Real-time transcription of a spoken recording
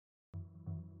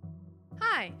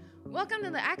Hi, welcome to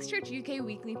the Acts Church UK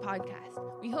Weekly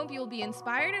Podcast. We hope you will be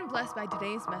inspired and blessed by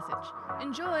today's message.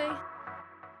 Enjoy!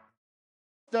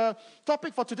 The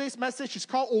topic for today's message is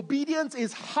called Obedience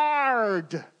is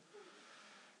Hard.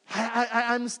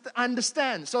 I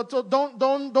understand. So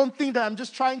don't think that I'm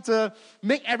just trying to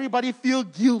make everybody feel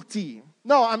guilty.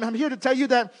 No, I'm here to tell you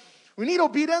that we need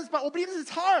obedience, but obedience is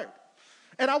hard.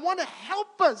 And I want to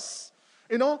help us,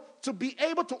 to be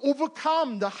able to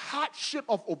overcome the hardship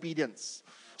of obedience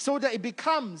so that it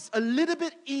becomes a little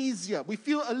bit easier. We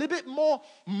feel a little bit more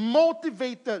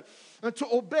motivated to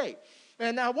obey.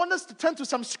 And I want us to turn to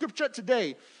some scripture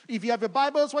today. If you have your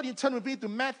Bibles, why don't you turn with me to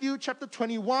Matthew chapter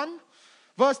 21,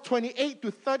 verse 28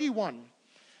 to 31.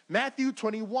 Matthew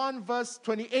 21, verse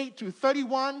 28 to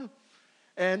 31.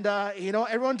 And,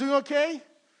 everyone doing okay?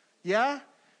 Yeah?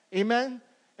 Amen?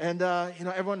 And,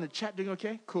 everyone in the chat doing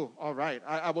okay? Cool. All right.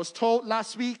 I was told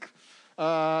last week,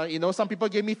 some people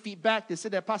gave me feedback. They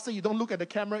said that, Pastor, you don't look at the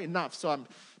camera enough. So I'm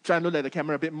trying to look at the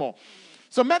camera a bit more.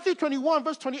 So Matthew 21,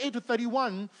 verse 28 to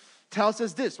 31 tells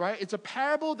us this, right? It's a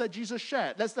parable that Jesus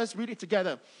shared. Let's read it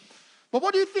together. But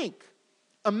what do you think?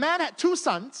 A man had 2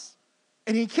 sons,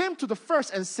 and he came to the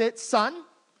first and said, Son,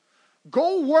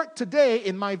 go work today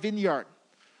in my vineyard.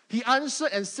 He answered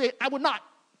and said, I would not.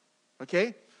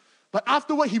 Okay? But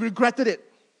afterward, he regretted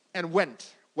it and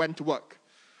went to work.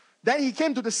 Then he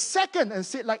came to the second and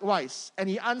said likewise. And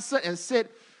he answered and said,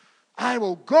 I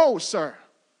will go, sir.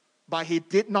 But he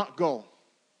did not go.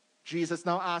 Jesus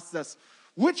now asks us,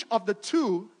 which of the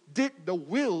 2 did the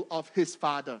will of his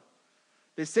father?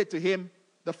 They said to him,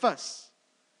 the first.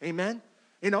 Amen?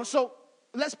 So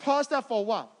let's pause there for a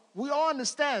while. We all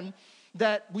understand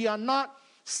that we are not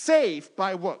saved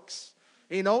by works.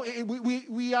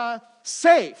 We are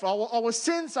saved. Our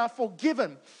sins are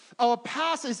forgiven. Our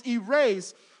past is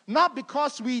erased, not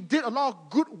because we did a lot of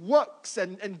good works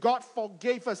and God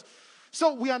forgave us.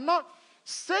 So we are not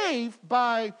saved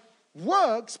by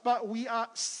works, but we are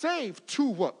saved to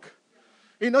work.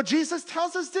 Jesus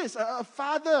tells us this. A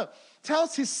father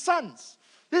tells his sons.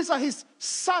 These are his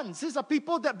sons. These are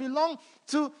people that belong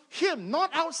to him,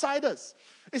 not outsiders.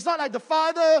 It's not like the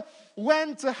father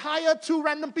went to hire 2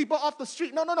 random people off the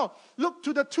street. No. Look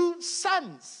to the 2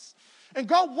 sons. And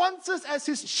God wants us as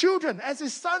his children, as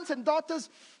his sons and daughters,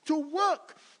 to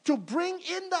work, to bring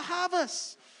in the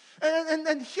harvest.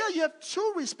 And here you have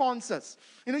 2 responses.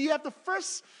 You have the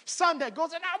first son that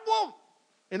goes, and I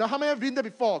won't. How many have been there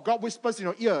before? God whispers in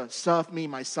your ear, serve me,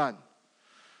 my son.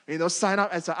 Sign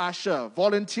up as an usher,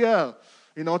 volunteer,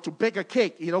 to bake a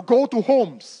cake, go to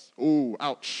homes. Oh,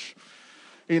 ouch.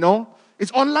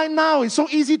 It's online now. It's so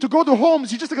easy to go to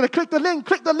homes. You're just going to click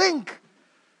the link.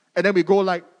 And then we go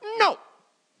like, no,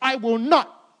 I will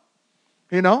not.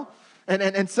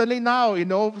 And suddenly now,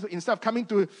 instead of coming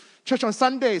to church on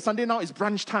Sunday now is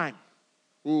brunch time.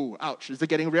 Ooh, ouch. Is it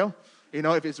getting real?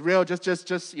 If it's real,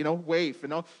 just wave,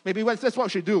 Maybe that's what we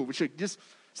should do. We should just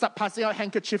start passing out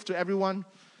handkerchief to everyone.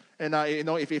 And,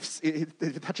 if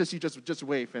it touches you, just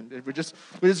wave. And we just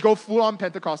go full on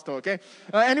Pentecostal, okay?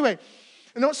 Anyway,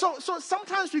 so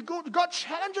sometimes God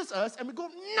challenges us and we go,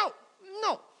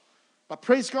 no. But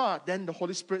praise God, then the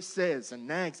Holy Spirit says and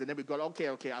nags, and then we go,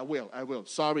 okay, I will.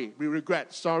 Sorry, we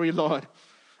regret. Sorry, Lord.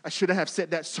 I shouldn't have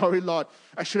said that. Sorry, Lord.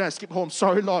 I shouldn't have skipped home.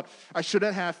 Sorry, Lord. I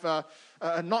shouldn't have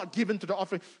not given to the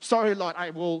offering. Sorry, Lord. I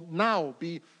will now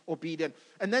be obedient.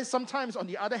 And then sometimes, on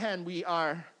the other hand, we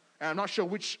are, I'm not sure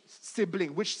which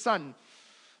sibling, which son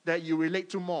that you relate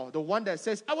to more. The one that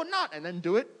says, I will not, and then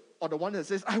do it. Or the one that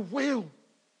says, I will.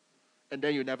 And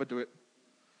then you never do it.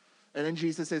 And then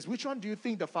Jesus says, which one do you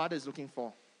think the Father is looking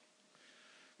for?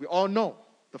 We all know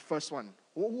the first one.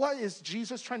 What is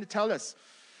Jesus trying to tell us?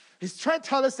 He's trying to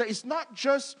tell us that it's not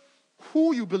just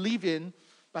who you believe in,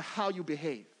 but how you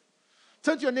behave.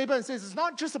 Turn to your neighbor and say, it's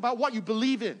not just about what you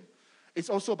believe in. It's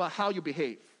also about how you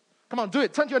behave. Come on, do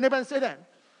it. Turn to your neighbor and say that.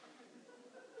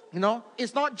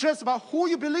 It's not just about who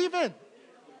you believe in,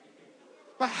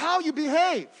 but how you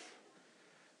behave.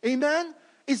 Amen?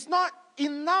 It's not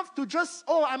enough to just,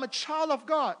 I'm a child of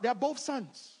God. They're both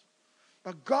sons.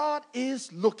 But God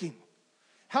is looking.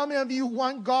 How many of you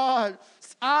want God's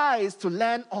eyes to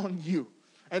land on you?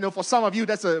 I know for some of you,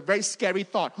 that's a very scary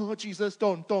thought. Oh, Jesus,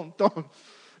 don't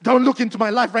look into my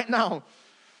life right now.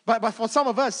 But for some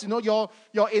of us,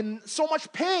 you're in so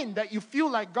much pain that you feel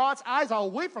like God's eyes are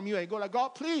away from you. And you go like,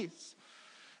 God, please.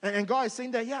 And God is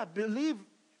saying that, yeah, believe,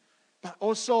 but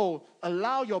also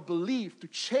allow your belief to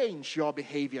change your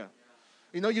behavior.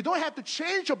 You don't have to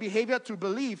change your behavior to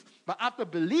believe, but after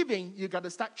believing, you got to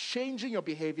start changing your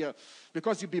behavior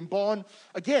because you've been born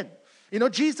again.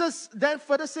 Jesus then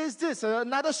further says this,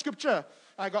 another scripture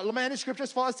I got many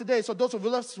scriptures for us today. So those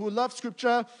who love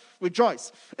scripture,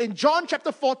 rejoice. In John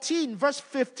chapter 14, verse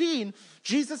 15,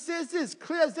 Jesus says this,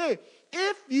 clear as day.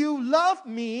 If you love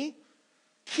me,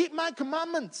 keep my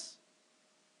commandments.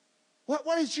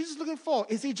 What is Jesus looking for?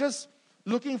 Is he just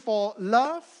looking for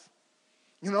love?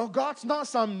 You know, God's not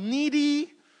some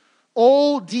needy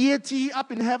old deity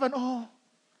up in heaven. Oh,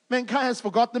 mankind has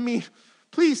forgotten me.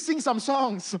 Please sing some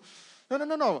songs.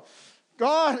 No.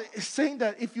 God is saying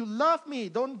that if you love me,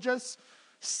 don't just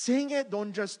sing it,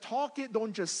 don't just talk it,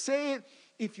 don't just say it.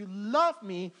 If you love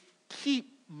me,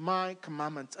 keep my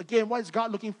commandments. Again, what is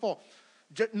God looking for?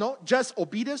 Just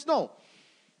obedience? No.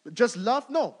 Just love?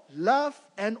 No. Love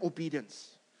and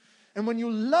obedience. And when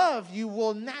you love, you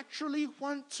will naturally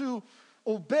want to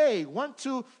obey, want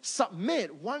to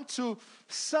submit, want to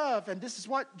serve. And this is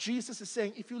what Jesus is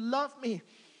saying. If you love me,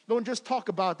 don't just talk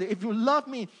about it. If you love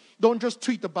me, don't just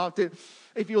tweet about it.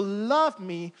 If you love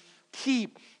me,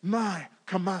 keep my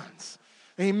commands.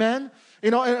 Amen?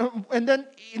 You know, and then,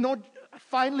 you know,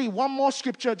 finally, one more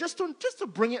scripture, just to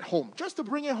bring it home. Just to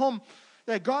bring it home,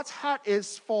 that God's heart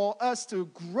is for us to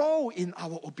grow in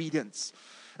our obedience.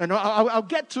 And I'll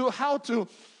get to how to,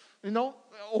 you know,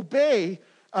 obey.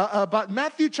 But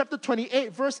Matthew chapter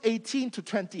 28, verse 18 to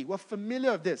 20. We're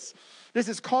familiar with this. This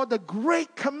is called the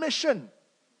Great Commission.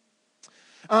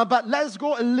 But let's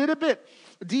go a little bit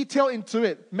detail into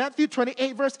it. Matthew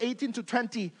 28, verse 18 to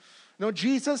 20. You know,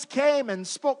 Jesus came and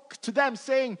spoke to them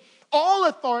saying, all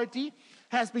authority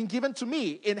has been given to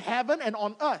me in heaven and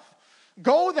on earth.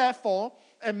 Go therefore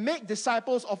and make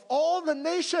disciples of all the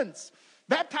nations,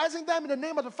 baptizing them in the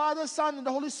name of the Father, Son, and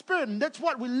the Holy Spirit. And that's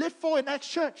what we live for in Acts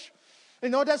Church. You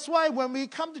know, that's why when we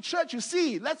come to church, you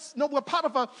see, we're part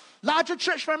of a larger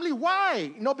church family.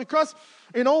 Why? You know, because,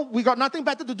 you know, we got nothing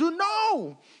better to do?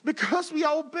 No, because we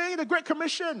are obeying the Great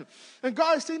Commission. And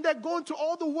God is saying that go into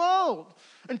all the world.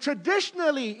 And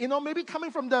traditionally, you know, maybe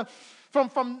coming from the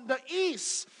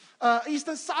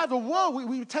eastern side of the world,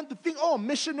 we tend to think, oh,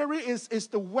 missionary is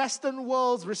the Western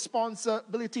world's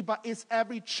responsibility, but it's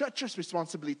every church's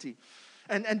responsibility.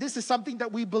 And this is something that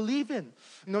we believe in.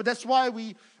 You know, that's why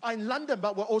we are in London,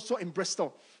 but we're also in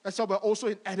Bristol. That's why we're also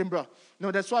in Edinburgh. You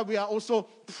know, that's why we are also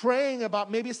praying about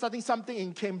maybe starting something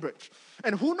in Cambridge.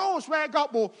 And who knows where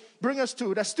God will bring us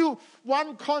to. There's still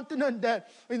one continent that,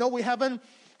 you know, we haven't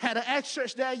had an Acts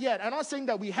Church there yet. I'm not saying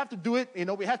that we have to do it, you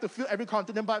know, we have to fill every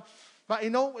continent, but you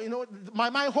know,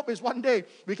 my hope is one day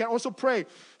we can also pray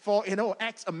for, you know,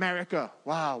 Acts America.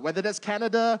 Wow, whether that's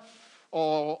Canada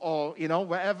or you know,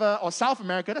 wherever, or South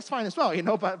America, that's fine as well, you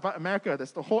know, but America,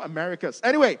 that's the whole Americas.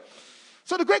 Anyway,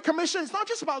 so the Great Commission is not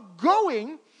just about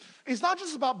going, it's not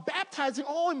just about baptizing,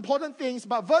 all important things,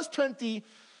 but verse 20,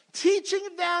 teaching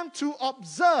them to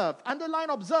observe, underline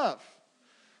observe,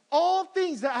 all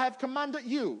things that I have commanded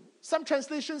you. Some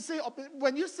translations say,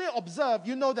 when you say observe,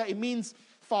 you know that it means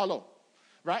follow,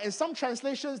 right? In some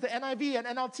translations, the NIV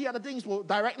and NLT, other things will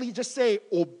directly just say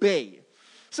obey.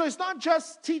 So it's not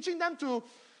just teaching them to,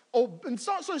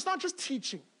 so it's not just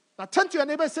teaching. Now turn to your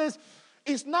neighbor and says,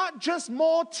 it's not just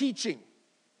more teaching.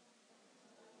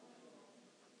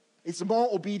 It's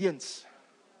more obedience.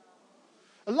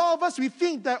 A lot of us, we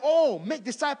think that, make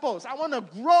disciples. I want to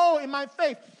grow in my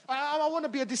faith. I want to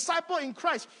be a disciple in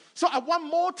Christ. So I want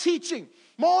more teaching.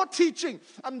 More teaching.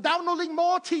 I'm downloading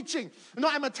more teaching. You know,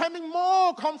 I'm attending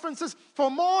more conferences for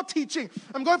more teaching.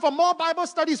 I'm going for more Bible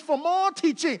studies for more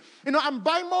teaching. You know, I'm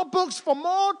buying more books for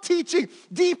more teaching.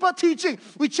 Deeper teaching.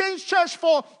 We change church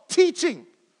for teaching.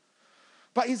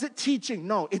 But is it teaching?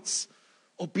 No, it's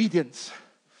obedience.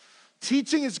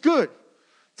 Teaching is good.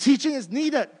 Teaching is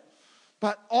needed.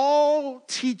 But all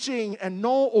teaching and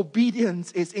no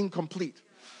obedience is incomplete.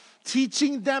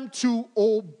 Teaching them to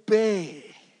obey.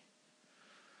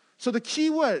 So the key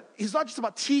word is not just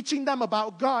about teaching them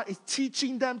about God, it's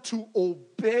teaching them to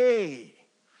obey.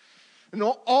 You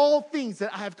know, all things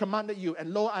that I have commanded you,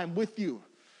 and lo, I am with you,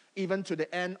 even to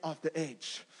the end of the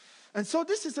age. And so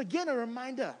this is again a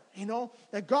reminder, you know,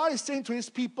 that God is saying to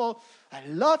his people, I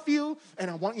love you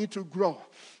and I want you to grow.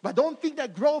 But don't think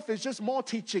that growth is just more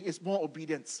teaching, it's more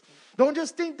obedience. Don't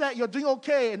just think that you're doing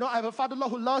okay. You know, I have a father-in-law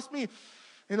who loves me.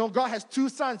 You know, God has 2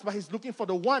 sons, but he's looking for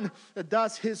the one that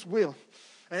does his will.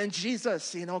 And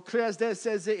Jesus, you know, clear as day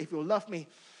says it, if you love me,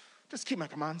 just keep my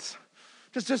commands.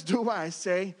 Just do what I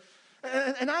say.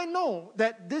 And I know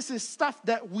that this is stuff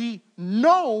that we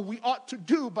know we ought to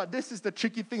do, but this is the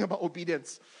tricky thing about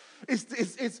obedience.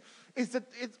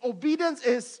 Obedience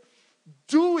is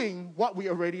doing what we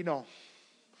already know.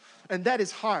 And that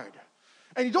is hard.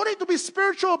 And you don't need to be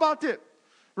spiritual about it,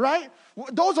 right?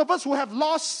 Those of us who have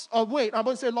lost weight, I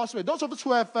won't say lost weight, those of us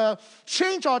who have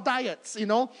changed our diets, you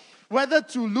know, whether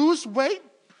to lose weight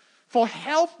for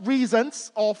health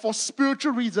reasons or for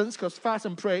spiritual reasons, because fast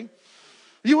and pray,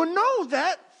 you will know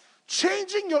that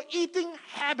changing your eating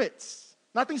habits,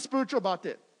 nothing spiritual about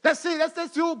it. Let's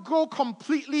you go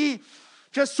completely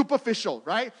just superficial,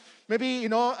 right? Maybe,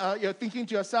 you're thinking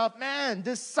to yourself, man,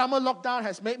 this summer lockdown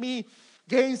has made me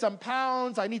gain some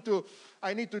pounds. I need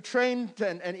to train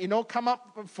and come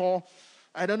up for,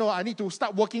 I don't know, I need to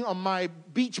start working on my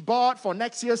beach board for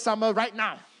next year's summer right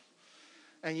now.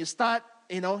 And you start,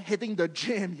 hitting the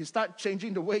gym. You start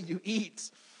changing the way you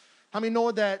eat. How many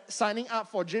know that signing up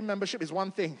for gym membership is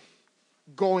one thing,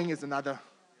 going is another.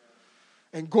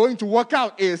 And going to work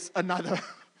out is another.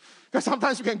 Because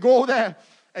sometimes you can go there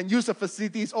and use the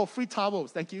facilities. Oh, free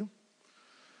towels, thank you.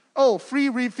 Oh, free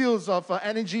refills of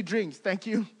energy drinks, thank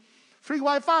you. Free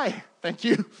Wi-Fi, thank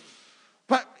you.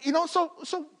 But,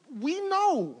 so we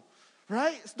know,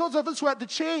 right? Those of us who had to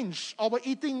change our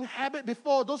eating habit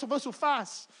before, those of us who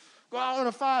fast, go out on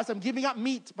a fast, I'm giving up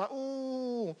meat. But,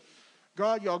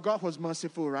 God, your God was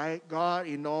merciful, right? God,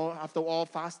 after all,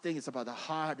 fasting is about the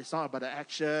heart. It's not about the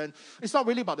action. It's not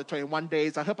really about the 21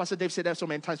 days. I heard Pastor Dave say that so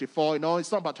many times before.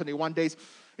 It's not about 21 days.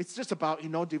 It's just about,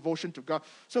 devotion to God.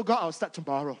 So, God, I'll start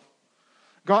tomorrow.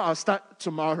 God, I'll start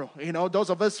tomorrow. Those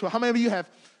of us how many of you have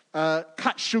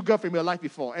cut sugar from your life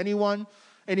before? Anyone?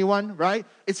 Right?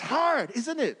 It's hard,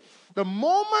 isn't it? The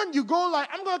moment you go like,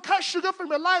 I'm going to cut sugar from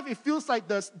your life, it feels like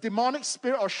the demonic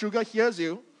spirit of sugar hears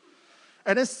you.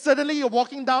 And then suddenly you're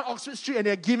walking down Oxford Street and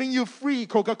they're giving you free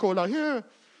Coca-Cola.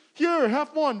 Here,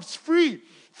 have one. It's free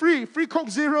Coke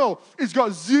Zero. It's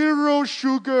got 0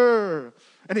 sugar.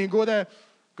 And then you go there,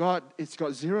 God, it's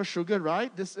got 0 sugar,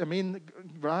 right?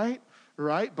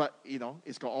 Right? But,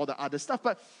 it's got all the other stuff.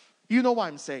 But you know what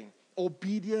I'm saying.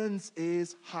 Obedience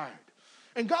is hard.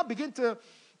 And God began to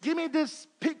give me this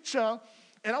picture,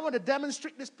 and I want to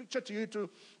demonstrate this picture to you to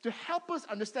help us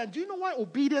understand. Do you know why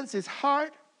obedience is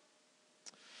hard?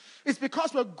 It's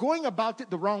because we're going about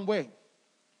it the wrong way.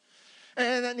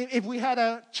 And if we had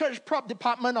a church prop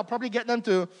department, I'll probably get them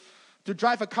to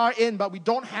drive a car in, but we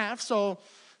don't have. So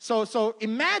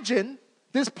imagine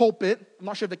this pulpit. I'm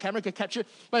not sure if the camera can capture it,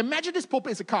 but imagine this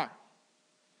pulpit is a car,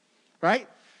 right?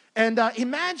 And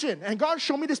imagine, and God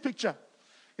showed me this picture.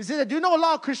 He said, do you know a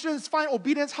lot of Christians find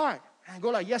obedience hard? And I go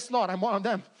like, yes, Lord, I'm one of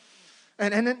them.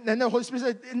 And then the Holy Spirit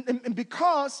said, and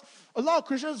because a lot of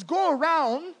Christians go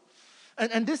around,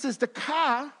 and this is the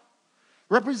car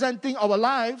representing our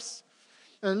lives.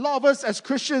 And a lot of us as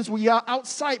Christians, we are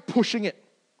outside pushing it.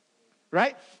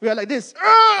 Right? We are like this.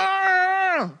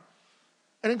 And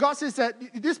then God says that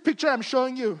this picture I'm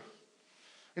showing you,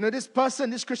 this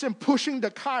person, this Christian pushing the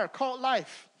car called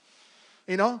life.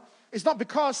 It's not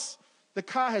because the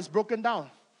car has broken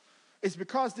down. It's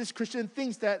because this Christian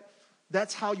thinks that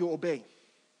that's how you obey.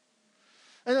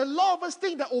 And a lot of us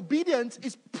think that obedience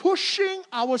is pushing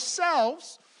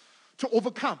ourselves to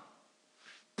overcome.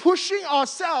 Pushing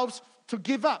ourselves to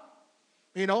give up,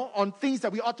 on things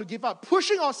that we ought to give up.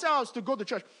 Pushing ourselves to go to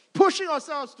church. Pushing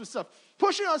ourselves to serve.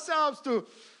 Pushing ourselves to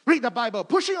read the Bible.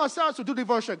 Pushing ourselves to do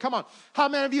devotion. Come on. How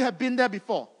many of you have been there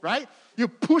before, right? You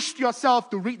pushed yourself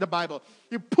to read the Bible.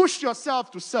 You pushed yourself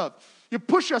to serve. You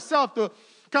push yourself to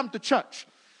come to church.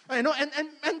 And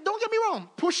don't get me wrong,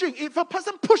 pushing. If a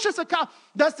person pushes a car,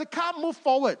 does the car move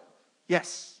forward?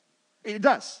 Yes, it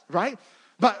does, right?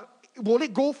 But will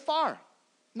it go far?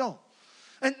 No.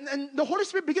 And the Holy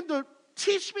Spirit began to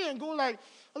teach me and go like,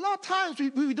 a lot of times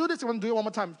we do this. I'm going to do it one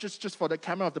more time, just for the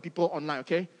camera of the people online,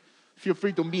 okay? Feel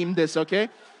free to meme this, okay?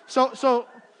 So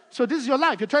this is your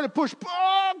life. You're trying to push.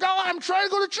 Oh, God, I'm trying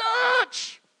to go to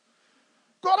church.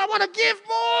 God, I want to give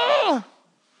more.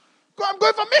 God, I'm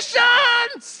going for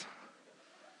missions.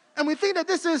 And we think that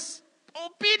this is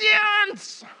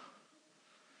obedience.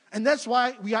 And that's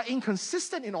why we are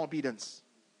inconsistent in obedience.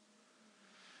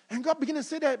 And God began to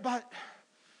say that, but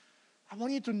I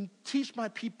want you to teach my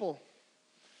people.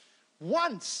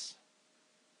 Once,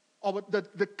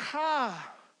 the car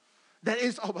that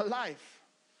is our life,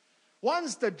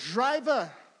 once the driver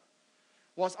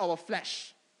was our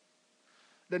flesh,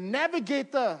 the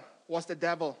navigator was the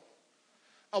devil,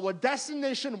 our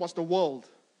destination was the world,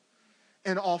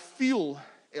 and our fuel,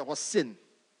 it was sin.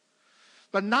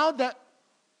 But now that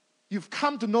you've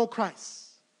come to know Christ,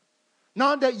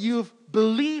 now that you've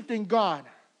believed in God,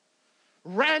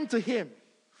 ran to Him,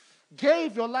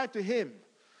 gave your life to Him,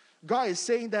 God is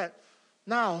saying that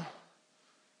now,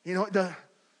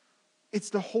 it's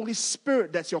the Holy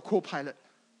Spirit that's your co-pilot.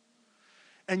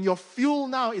 And your fuel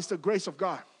now is the grace of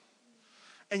God.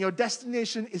 And your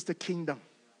destination is the kingdom.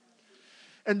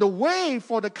 And the way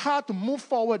for the car to move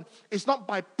forward is not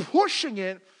by pushing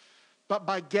it, but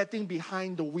by getting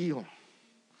behind the wheel.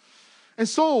 And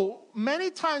so, many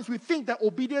times we think that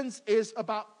obedience is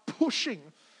about pushing,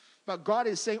 but God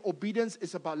is saying obedience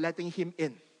is about letting Him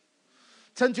in.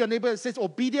 Turn to your neighbor and say,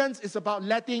 obedience is about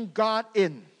letting God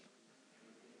in.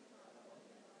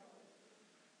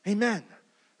 Amen.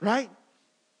 Right?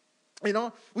 You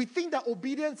know, we think that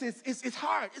obedience is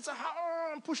hard. It's a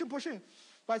hard, pushing.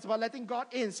 But it's about letting God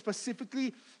in,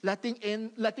 specifically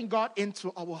letting God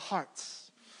into our hearts.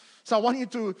 So I want you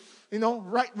to,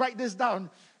 write this down.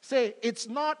 Say, it's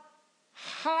not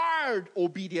hard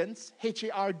obedience,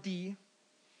 H-A-R-D,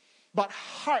 but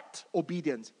heart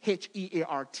obedience,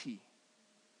 H-E-A-R-T.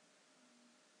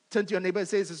 Turn to your neighbor and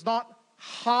say, it's not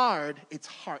hard, it's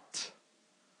heart.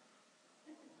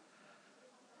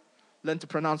 Learn to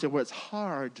pronounce your words.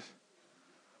 Hard.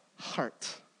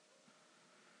 Heart.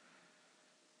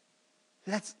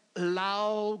 Let's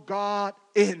allow God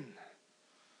in.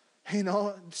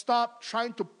 Stop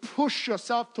trying to push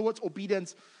yourself towards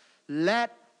obedience.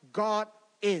 Let God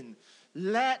in.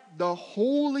 Let the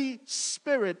Holy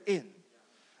Spirit in.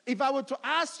 If I were to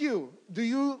ask you, do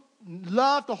you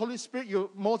love the Holy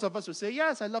Spirit? Most of us would say,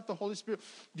 yes, I love the Holy Spirit.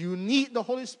 Do you need the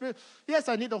Holy Spirit? Yes,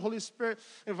 I need the Holy Spirit.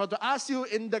 If I were to ask you,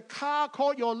 in the car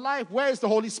called your life, where is the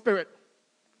Holy Spirit?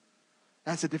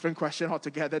 That's a different question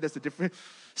altogether.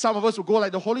 Some of us will go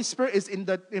like, the Holy Spirit is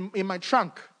in my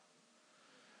trunk.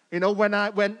 When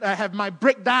I have my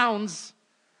breakdowns,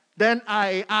 then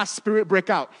I ask Spirit break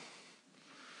out.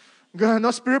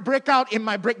 No, Spirit break out in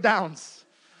my breakdowns.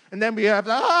 And then we have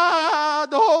the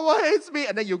whole world hates me.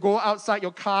 And then you go outside,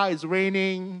 your car is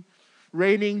raining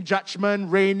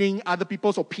judgment, raining other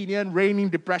people's opinion, raining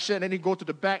depression. And then you go to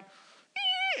the back,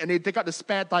 and they take out the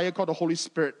spare tire called the Holy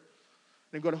Spirit.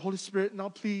 And you go, the Holy Spirit, now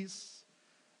please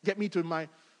get me to my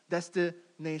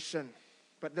destination.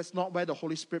 But that's not where the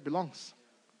Holy Spirit belongs.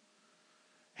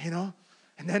 And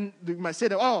then you might say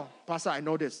that, oh, Pastor, I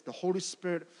know this. The Holy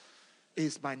Spirit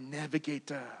is my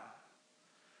navigator.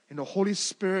 And the Holy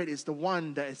Spirit is the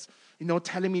one that is,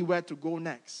 telling me where to go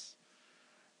next.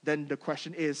 Then the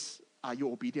question is, are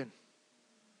you obedient?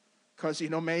 Because,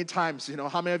 many times,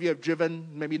 how many of you have driven?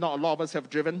 Maybe not a lot of us have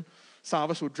driven. Some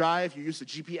of us who drive, you use the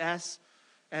GPS.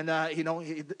 And,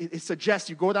 it suggests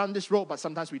you go down this road, but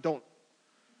sometimes we don't.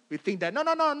 We think that, no,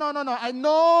 I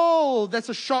know that's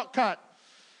a shortcut.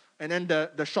 And then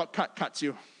the shortcut cuts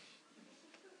you.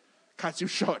 Cuts you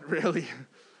short, really.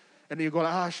 And then you go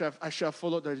like, I should have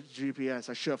followed the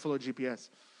GPS.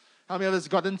 How many of us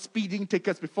gotten speeding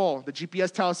tickets before? The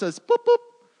GPS tells us, boop, boop,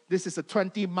 this is a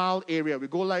 20-mile area. We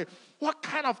go like, what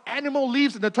kind of animal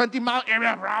lives in the 20-mile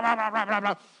area? Blah, blah, blah, blah, blah,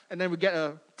 blah. And then we get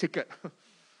a ticket.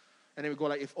 And then we go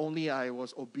like, if only I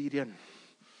was obedient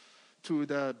to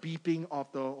the beeping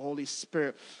of the Holy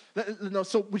Spirit.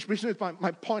 So which brings me to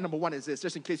my point number one is this,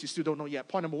 just in case you still don't know yet.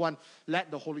 Point number one,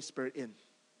 let the Holy Spirit in.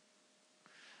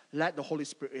 Let the Holy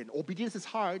Spirit in. Obedience is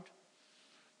hard,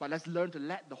 but let's learn to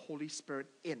let the Holy Spirit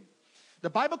in. The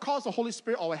Bible calls the Holy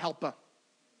Spirit our helper.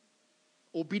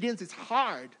 Obedience is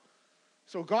hard.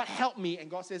 So God help me, and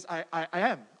God says, I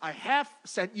am. I have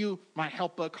sent you my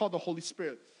helper called the Holy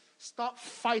Spirit. Stop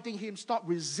fighting Him. Stop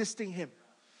resisting Him.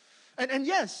 And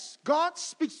yes, God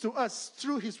speaks to us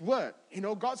through His Word.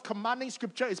 God's commanding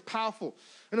Scripture is powerful.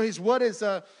 His Word is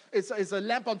a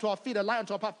lamp unto our feet, a light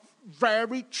unto our path.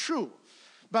 Very true.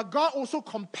 But God also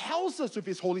compels us with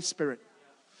His Holy Spirit.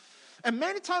 And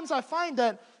many times I find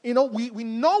that, we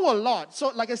know a lot. So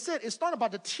like I said, it's not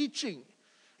about the teaching,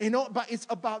 but it's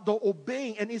about the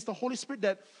obeying. And it's the Holy Spirit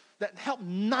that helps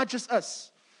nudges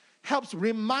us, helps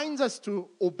reminds us to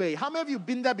obey. How many of you have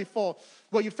been there before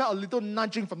where you felt a little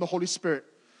nudging from the Holy Spirit?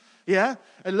 Yeah?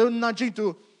 A little nudging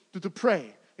to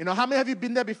pray. How many of you have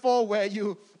been there before where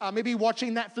you are maybe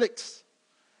watching Netflix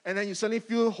and then you suddenly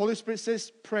feel the Holy Spirit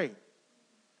says, pray.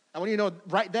 And when you know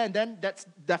right there and then, that's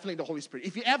definitely the Holy Spirit.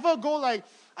 If you ever go like,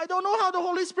 I don't know how the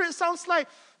Holy Spirit sounds like,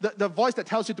 the voice that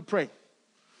tells you to pray,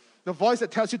 the voice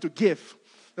that tells you to give,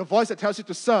 the voice that tells you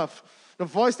to serve, the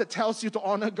voice that tells you to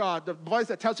honor God, the voice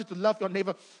that tells you to love your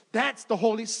neighbor, that's the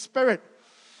Holy Spirit.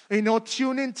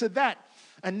 Tune into that.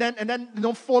 And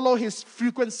then follow His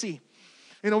frequency.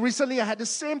 Recently I had the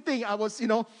same thing. I was,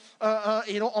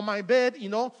 on my bed,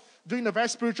 doing the very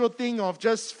spiritual thing of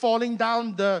just falling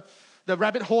down the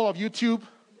rabbit hole of YouTube.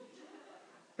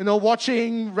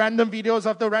 Watching random videos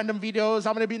after random videos.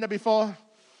 How many have been there before?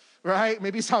 Right?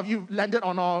 Maybe some of you landed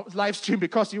on our live stream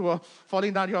because you were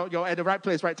falling down. You're at the right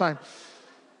place, right time.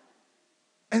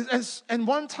 And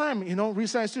one time,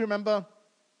 recently I still remember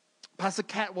Pastor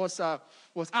Kat was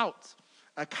out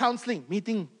counseling,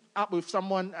 meeting up with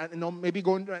someone, and maybe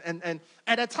going, and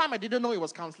at that time I didn't know it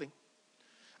was counseling.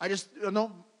 I just,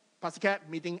 Pastor Cat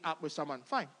meeting up with someone.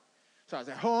 Fine. So I was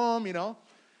at home,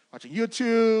 watching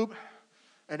YouTube.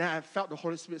 And then I felt the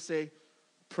Holy Spirit say,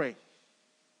 pray.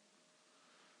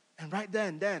 And right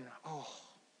then, I'm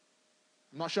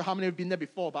not sure how many have been there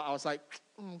before, but I was like,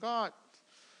 oh God,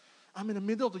 I'm in the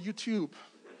middle of the YouTube.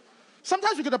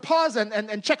 Sometimes we got to pause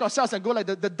and check ourselves and go like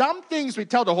the dumb things we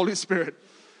tell the Holy Spirit.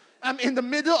 I'm in the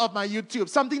middle of my YouTube,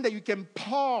 something that you can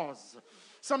pause,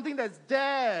 something that's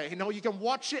there, you can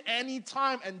watch it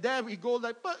anytime, and there we go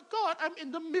like, but God, I'm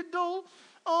in the middle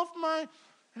of my,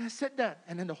 and I said that,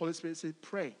 and then the Holy Spirit said,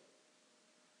 pray.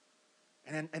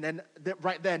 And then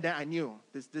right there and then I knew,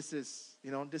 this is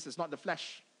not the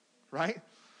flesh, right?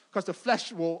 Because the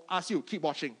flesh will ask you, keep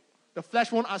watching. The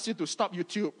flesh won't ask you to stop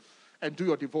YouTube and do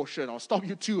your devotion, or stop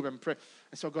YouTube and pray.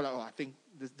 And so I go like, I think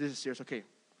this is serious. Okay,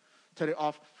 turn it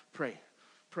off, pray.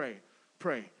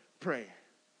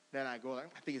 Then I go like,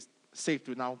 I think it's safe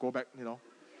to now go back,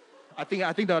 I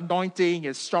think the anointing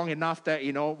is strong enough that,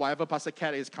 whatever Pastor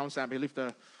Cat is counseling, I believe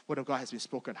the word of God has been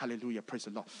spoken. Hallelujah, praise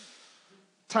the Lord.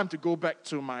 Time to go back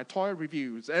to my toy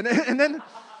reviews. And then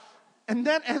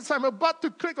as I'm about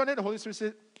to click on it, the Holy Spirit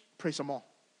said, pray some more.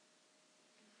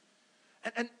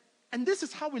 And this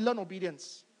is how we learn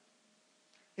obedience.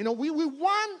 We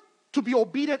want to be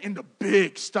obedient in the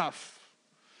big stuff.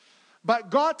 But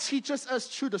God teaches us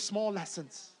through the small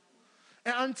lessons.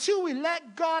 And until we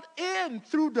let God in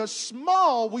through the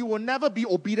small, we will never be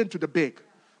obedient to the big.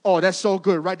 Oh, that's so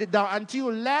good. Write it down. Until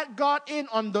you let God in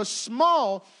on the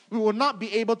small, we will not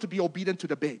be able to be obedient to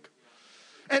the big.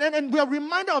 And we are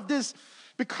reminded of this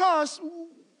because,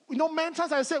 many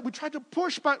times, I said, we try to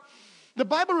push, but the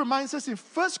Bible reminds us in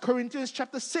 1 Corinthians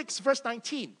chapter 6, verse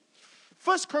 19.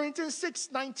 1 Corinthians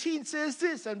 6:19 says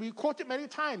this, and we quote it many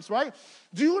times, right?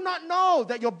 Do you not know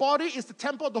that your body is the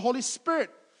temple of the Holy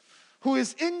Spirit who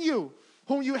is in you,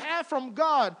 whom you have from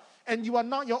God, and you are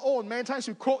not your own? Many times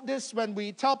we quote this when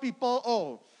we tell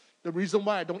people, the reason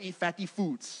why I don't eat fatty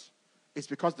foods is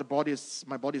because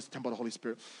my body is the temple of the Holy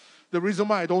Spirit. The reason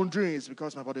why I don't drink is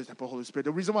because my body is the temple of the Holy Spirit.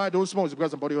 The reason why I don't smoke is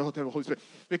because my body is the temple of the Holy Spirit.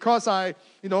 Because I,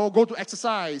 go to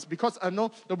exercise. Because I know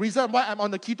the reason why I'm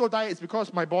on the keto diet is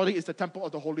because my body is the temple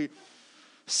of the Holy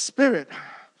Spirit.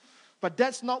 But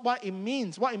that's not what it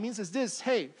means. What it means is this.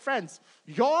 Hey, friends,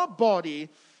 your body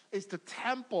is the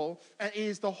temple, and it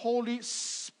is the Holy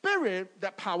Spirit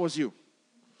that powers you.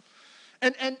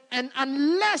 And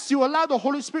unless you allow the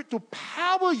Holy Spirit to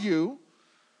power you,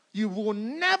 you will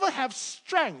never have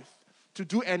strength to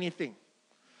do anything.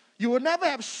 You will never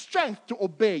have strength to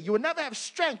obey. You will never have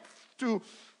strength to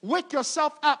wake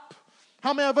yourself up.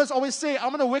 How many of us always say, I'm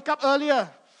going to wake up earlier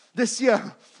this year.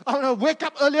 I'm going to wake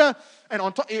up earlier. And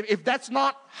on top, if that's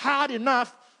not hard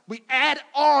enough, we add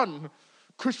on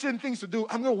Christian things to do.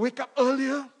 I'm going to wake up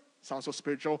earlier. Sounds so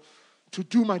spiritual. To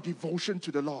do my devotion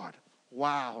to the Lord.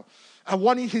 Wow. I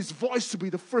want His voice to be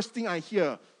the first thing I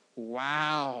hear.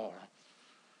 Wow.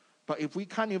 But if we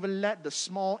can't even let the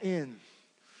small in,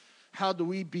 how do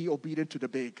we be obedient to the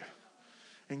big?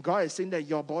 And God is saying that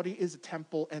your body is a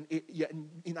temple, and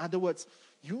in other words,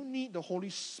 you need the Holy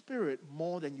Spirit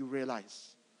more than you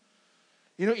realize.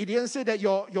 It didn't say that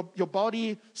your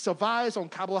body survives on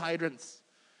carbohydrates.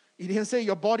 It didn't say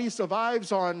your body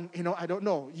survives on,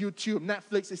 YouTube,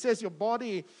 Netflix. It says your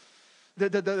body,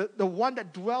 the one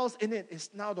that dwells in it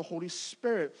is now the Holy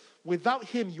Spirit. Without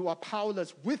Him, you are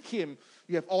powerless. With Him,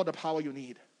 you have all the power you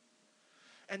need.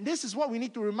 And this is what we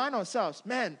need to remind ourselves.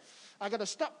 Man, I got to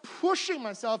stop pushing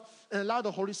myself and allow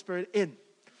the Holy Spirit in.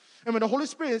 And when the Holy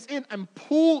Spirit is in, I'm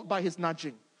pulled by His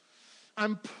nudging.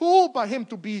 I'm pulled by Him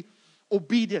to be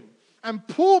obedient. I'm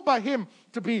pulled by Him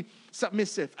to be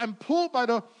submissive. I'm pulled by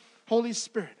the Holy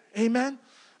Spirit. Amen?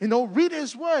 Read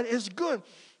His Word is good,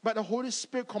 but the Holy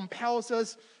Spirit compels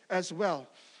us as well.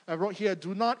 I wrote here,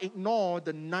 do not ignore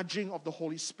the nudging of the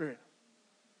Holy Spirit.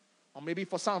 Or maybe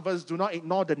for some of us, do not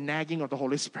ignore the nagging of the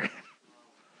Holy Spirit.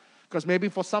 Because maybe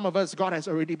for some of us, God has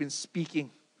already been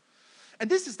speaking. And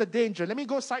this is the danger. Let me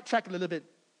go sidetrack a little bit.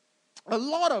 A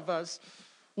lot of us,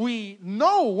 we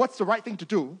know what's the right thing to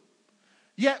do,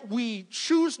 yet we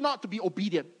choose not to be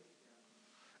obedient.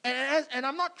 And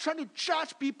I'm not trying to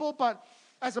judge people, but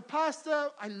as a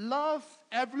pastor, I love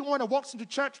everyone that walks into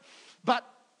church. But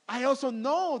I also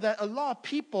know that a lot of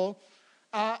people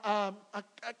are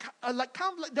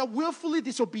they're willfully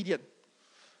disobedient.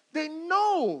 They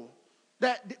know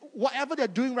that whatever they're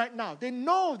doing right now, they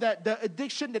know that the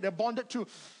addiction that they're bonded to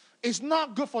is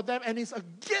not good for them and is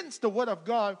against the Word of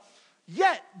God,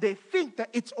 yet they think that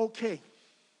it's okay.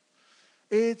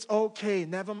 It's okay.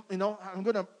 Never, I'm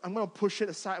gonna push it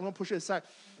aside. I'm gonna push it aside.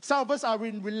 Some of us are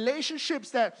in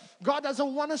relationships that God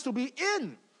doesn't want us to be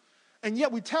in. And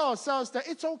yet we tell ourselves that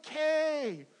it's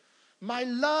okay. My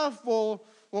love will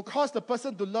cause the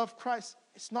person to love Christ.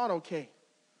 It's not okay.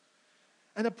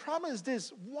 And the problem is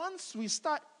this: once we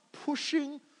start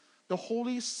pushing the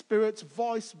Holy Spirit's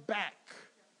voice back,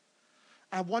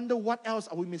 I wonder what else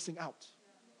are we missing out.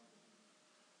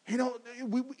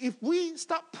 If we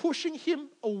start pushing him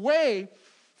away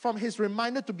from his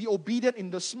reminder to be obedient in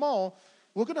the small,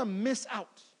 we're going to miss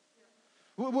out.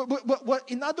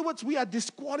 In other words, we are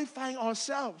disqualifying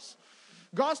ourselves.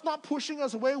 God's not pushing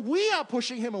us away. We are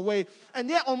pushing him away. And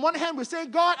yet, on one hand, we say,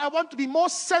 God, I want to be more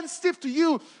sensitive to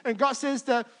you. And God says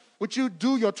that, would you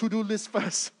do your to-do list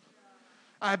first?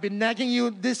 I've been nagging you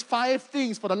these 5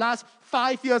 things for the last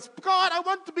 5 years. God, I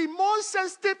want to be more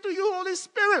sensitive to you, Holy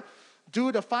Spirit.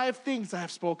 Do the 5 things I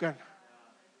have spoken.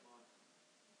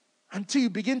 Until you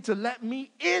begin to let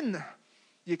me in,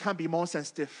 you can't be more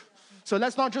sensitive. So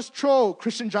let's not just throw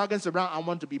Christian jargons around. I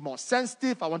want to be more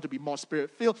sensitive. I want to be more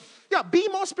spirit-filled. Yeah, be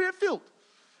more spirit-filled.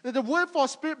 The word for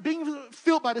spirit, being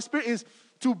filled by the Spirit, is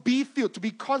to be filled, to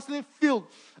be constantly filled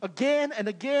again and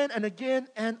again and again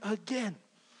and again.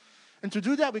 And to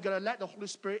do that, we've got to let the Holy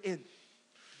Spirit in.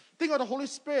 Think of the Holy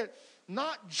Spirit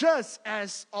not just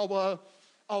as our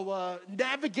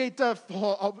navigator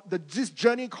for this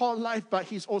journey called life, but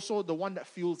he's also the one that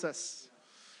fuels us.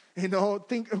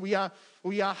 Think we are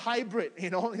hybrid. I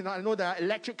know there are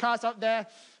electric cars out there,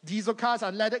 diesel cars,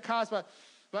 unleaded cars,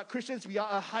 but Christians, we are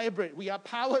a hybrid. We are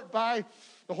powered by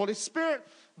the Holy Spirit,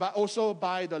 but also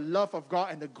by the love of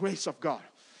God and the grace of God.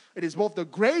 It is both the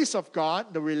grace of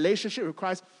God, the relationship with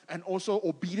Christ, and also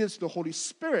obedience to the Holy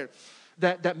Spirit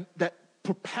that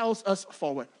propels us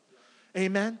forward.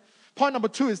 Amen. Point number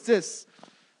 2 is this: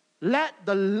 let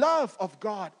the love of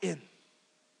God in.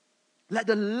 Let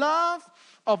the love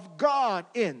of God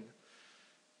in.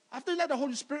 After you let the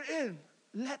Holy Spirit in,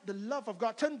 let the love of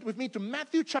God. Turn with me to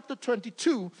Matthew chapter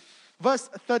 22, verse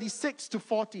 36 to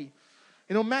 40.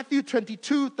 Matthew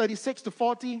 22, 36 to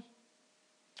 40.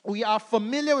 We are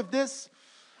familiar with this.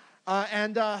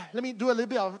 And let me do a little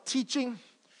bit of teaching.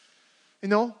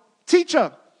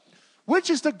 Teacher, which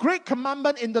is the great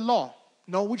commandment in the law?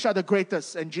 Which are the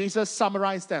greatest? And Jesus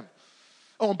summarized them.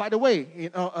 Oh, by the way,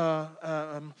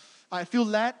 I feel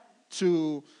led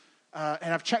to,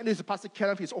 and I've checked this with Pastor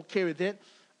Kenneth, he's okay with it.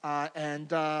 I'm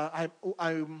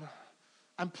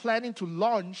planning to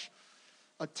launch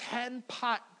a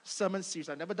 10-part sermon series.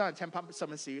 I've never done a 10-part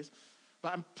sermon series,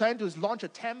 but I'm planning to launch a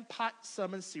 10-part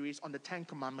sermon series on the 10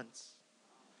 Commandments.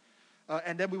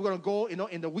 And then we're going to go,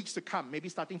 in the weeks to come, maybe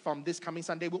starting from this coming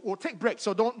Sunday. We'll take breaks,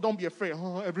 so don't be afraid.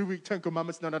 Every week 10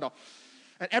 Commandments. No.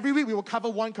 And every week we will cover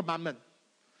one commandment.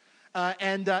 We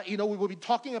will be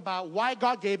talking about why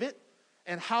God gave it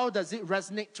and how does it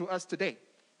resonate to us today.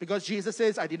 Because Jesus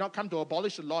says, I did not come to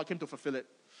abolish the law, I came to fulfill it.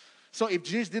 So if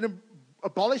Jesus didn't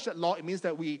abolish that law, it means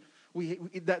that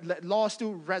that law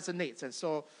still resonates. And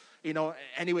so,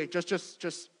 anyway,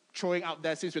 just throwing out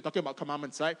there since we're talking about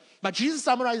commandments, right? But Jesus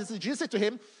summarizes it. Jesus said to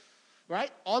him, right,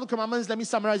 all the commandments, let me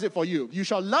summarize it for you. You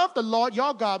shall love the Lord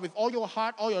your God with all your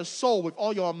heart, all your soul, with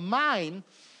all your mind.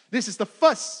 This is the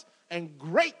first and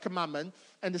great commandment.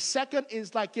 And the second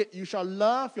is like it. You shall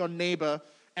love your neighbor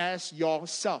as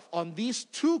yourself. On these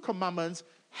 2 commandments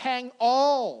hang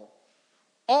all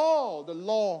the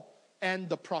law and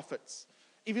the prophets.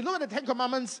 If you look at the 10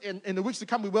 Commandments in the weeks to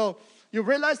come, you'll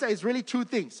realize that it's really 2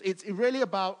 things. It's really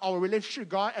about our relationship with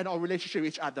God and our relationship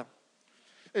with each other.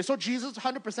 And so Jesus is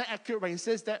 100% accurate when he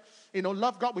says that,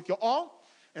 love God with your all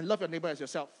and love your neighbor as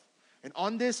yourself. And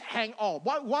on this, hang all.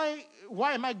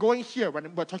 Why am I going here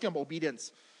when we're talking about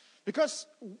obedience? Because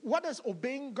what does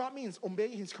obeying God mean?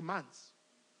 Obeying his commands.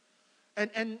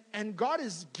 And God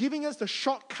is giving us the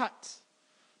shortcut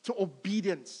to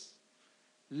obedience.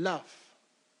 Love.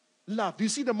 Love. Do you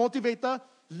see the motivator?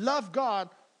 Love God,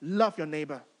 love your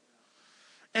neighbor.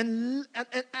 And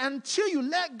until you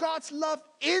let God's love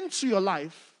into your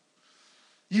life,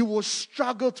 you will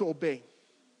struggle to obey.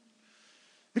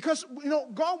 Because,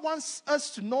 God wants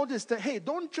us to notice that, hey,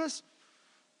 don't just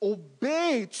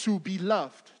obey to be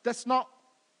loved. That's not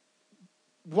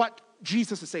what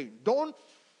Jesus is saying. Don't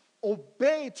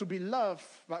obey to be loved,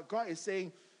 but God is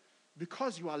saying,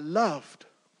 because you are loved,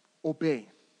 obey.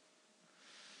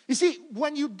 You see,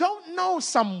 when you don't know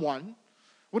someone,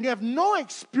 when you have no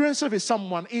experience with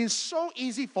someone, it is so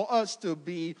easy for us to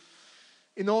be,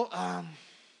 to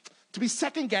be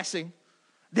second-guessing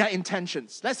their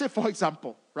intentions. Let's say, for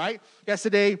example, right?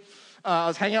 Yesterday, I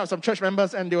was hanging out with some church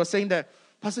members, and they were saying that,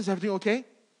 Pastor, is everything okay? And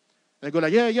I go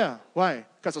like, yeah. Why?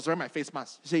 Because I was wearing my face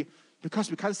mask. You see,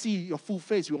 because we can't see your full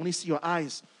face, we only see your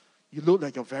eyes. You look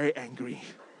like you're very angry.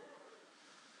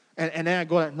 And then I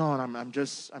go like, no, I'm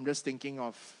just thinking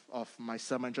of my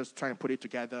sermon, just trying to put it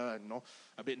together, and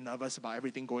a bit nervous about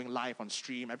everything going live on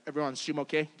stream. Everyone on stream,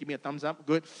 okay? Give me a thumbs up,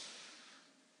 good.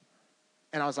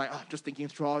 And I was like, just thinking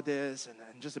through all this,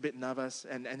 and just a bit nervous.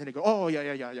 And then they go, oh,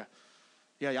 yeah.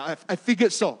 I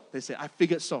figured so. They say, I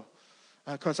figured so.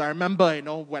 Because I remember,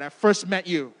 when I first met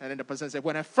you, and then the person said,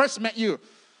 when I first met you,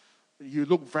 you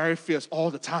look very fierce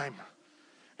all the time.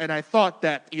 And I thought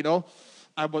that,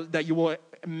 that you were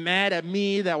mad at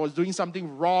me, that I was doing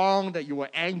something wrong, that you were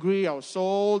angry. I was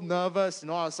so nervous. I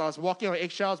was walking on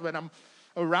eggshells when I'm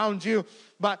around you.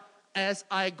 But as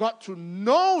I got to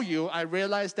know you, I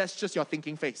realized that's just your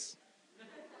thinking face.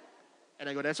 And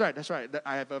I go, that's right.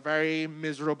 I have a very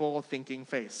miserable thinking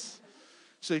face.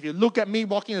 So if you look at me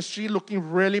walking the street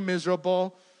looking really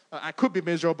miserable, I could be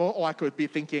miserable or I could be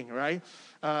thinking, right?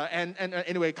 And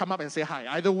anyway, come up and say hi.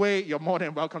 Either way, you're more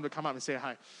than welcome to come up and say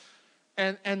hi.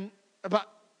 But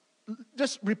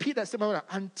just repeat that statement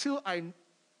until I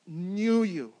knew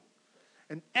you.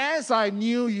 And as I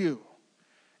knew you,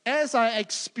 as I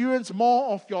experienced more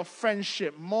of your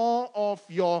friendship, more of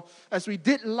as we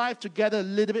did life together a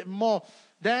little bit more,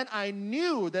 then I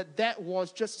knew that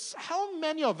was just how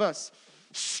many of us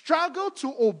struggle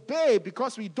to obey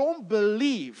because we don't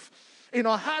believe in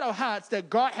our heart of hearts that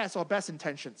God has our best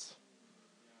intentions.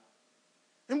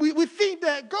 And we think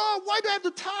that, God, why do I have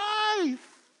to tithe?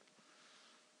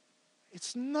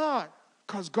 It's not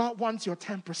because God wants your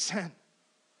 10%.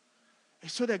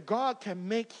 It's so that God can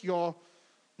make your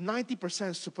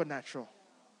 90% supernatural.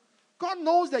 God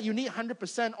knows that you need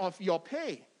 100% of your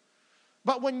pay.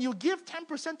 But when you give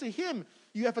 10% to Him,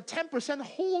 you have a 10%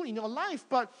 hole in your life.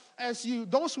 But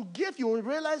those who give, you will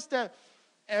realize that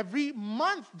every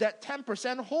month that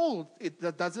 10% hole,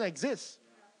 that doesn't exist.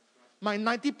 My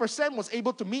 90% was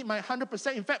able to meet my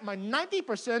 100%. In fact, my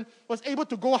 90% was able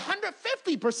to go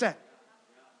 150%.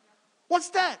 What's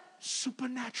that?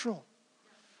 Supernatural.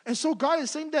 And so God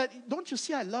is saying that, don't you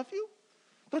see I love you?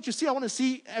 Don't you see I want to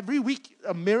see every week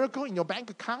a miracle in your bank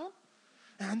account?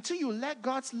 And until you let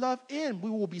God's love in, we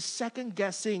will be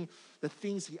second-guessing the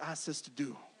things He asks us to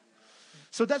do.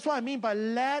 So that's what I mean by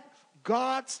let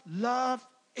God's love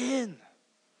in.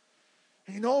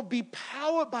 Be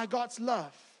powered by God's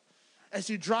love as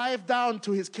you drive down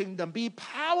to His kingdom. Be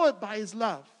powered by His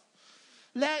love.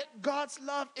 Let God's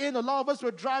love in. A lot of us,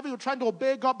 we're driving, we're trying to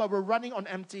obey God, but we're running on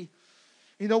empty.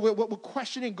 We're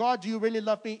questioning, God, do you really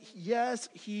love me? Yes,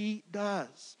 He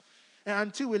does. And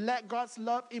until we let God's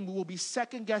love in, we will be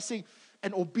second-guessing,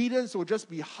 and obedience will just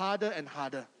be harder and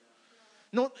harder.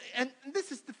 And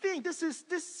this is the thing.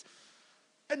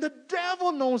 And the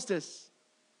devil knows this.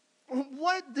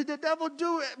 What did the devil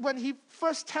do when he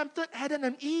first tempted Adam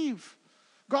and Eve?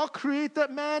 God created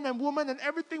man and woman, and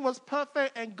everything was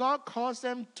perfect, and God caused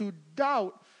them to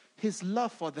doubt His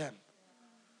love for them.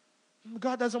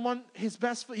 God doesn't want His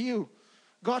best for you.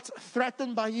 God's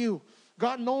threatened by you.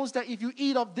 God knows that if you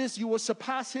eat of this, you will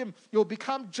surpass Him. You'll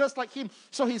become just like Him.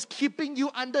 So He's keeping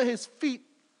you under His feet.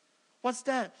 What's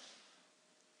that?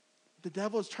 The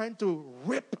devil is trying to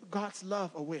rip God's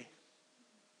love away.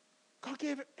 God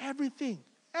gave everything.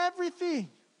 Everything.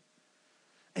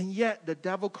 And yet the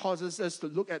devil causes us to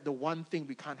look at the one thing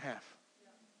we can't have.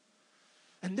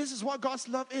 And this is what God's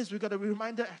love is. We've got to be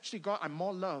reminded, actually, God, I'm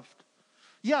more loved.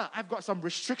 Yeah, I've got some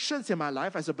restrictions in my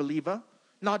life as a believer.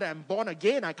 Now that I'm born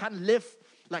again, I can't live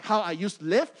like how I used to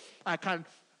live. I can't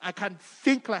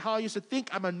think like how I used to think.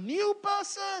 I'm a new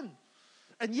person.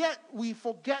 And yet we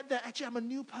forget that actually I'm a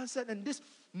new person. And this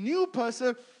new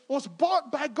person was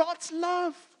bought by God's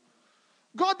love.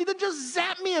 God didn't just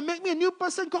zap me and make me a new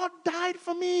person. God died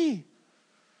for me.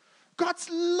 God's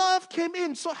love came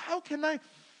in. So how can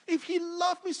if He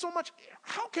loved me so much,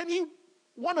 how can He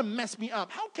want to mess me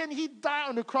up? How can He die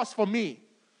on the cross for me?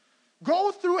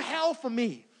 Go through hell for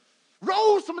me,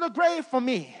 rose from the grave for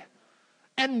me,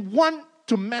 and want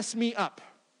to mess me up?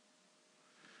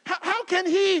 How can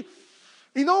He,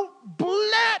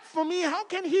 bled for me? How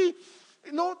can He,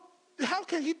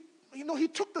 He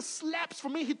took the slaps for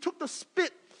me. He took the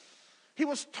spit. He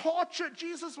was tortured.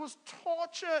 Jesus was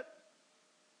tortured.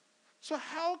 So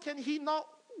how can He not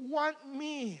want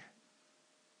me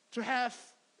to have,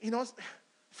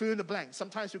 fill in the blank?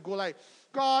 Sometimes you go like,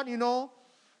 God,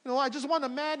 I just want a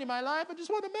man in my life. I just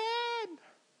want a man.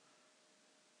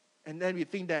 And then we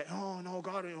think that, oh no,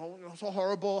 God, so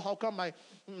horrible. How come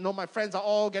my friends are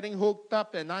all getting hooked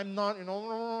up and I'm not,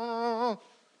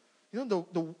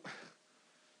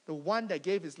 the one that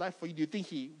gave His life for you, do you think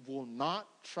He will not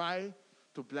try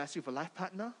to bless you with a life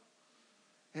partner?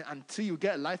 And until you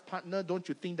get a life partner, don't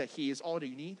you think that He is all that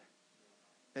you need?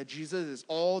 That Jesus is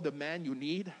all the man you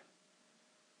need?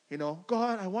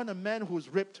 God, I want a man who's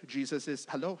ripped. Jesus says,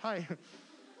 hello, hi.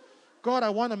 God, I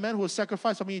want a man who will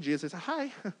sacrifice for me. Jesus says,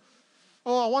 hi.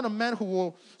 Oh, I want a man who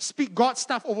will speak God's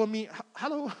stuff over me.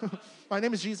 Hello, my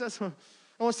name is Jesus. I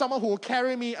want someone who will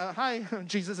carry me. Hi,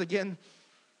 Jesus again.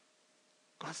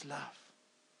 God's love.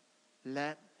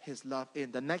 Let His love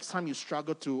in. The next time you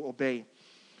struggle to obey,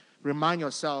 remind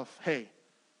yourself, hey,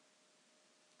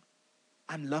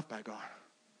 I'm loved by God.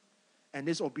 And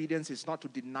this obedience is not to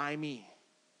deny me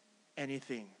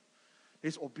anything.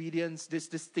 This obedience, this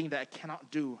thing that I cannot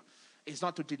do, is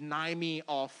not to deny me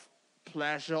of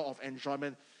pleasure, of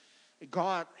enjoyment.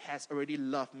 God has already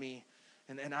loved me,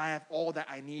 and I have all that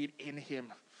I need in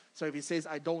Him. So if He says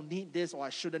I don't need this or I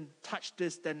shouldn't touch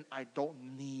this, then I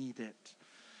don't need it.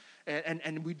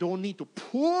 And we don't need to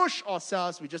push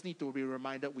ourselves. We just need to be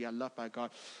reminded we are loved by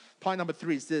God. Point number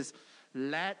 3 is this: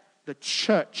 let the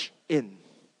church in.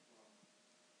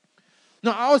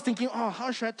 Now, I was thinking,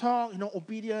 how should I talk?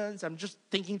 Obedience. I'm just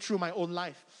thinking through my own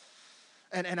life.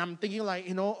 And I'm thinking like,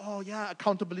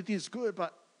 accountability is good.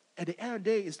 But at the end of the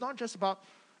day, it's not just about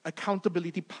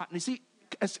accountability partner. You see,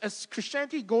 as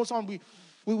Christianity goes on,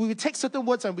 we take certain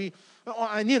words and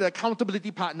I need an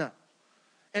accountability partner.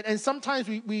 And sometimes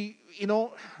we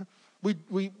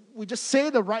just say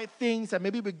the right things, and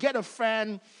maybe we get a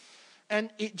friend,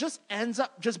 and it just ends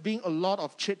up just being a lot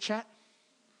of chit-chat.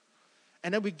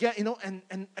 And then we get,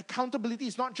 and accountability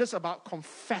is not just about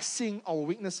confessing our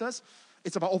weaknesses,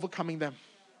 it's about overcoming them.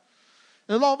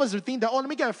 And a lot of us would think that, let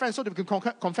me get a friend so that we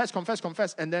can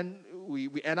confess, and then we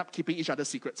end up keeping each other's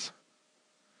secrets.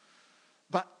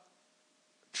 But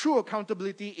true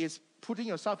accountability is putting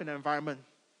yourself in an environment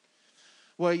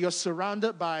where you're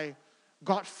surrounded by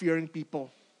God-fearing people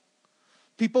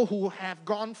who have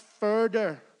gone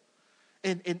further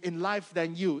in life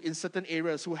than you in certain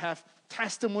areas, who have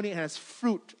testimony and has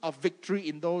fruit of victory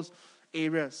in those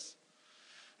areas.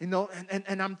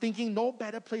 And I'm thinking no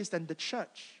better place than the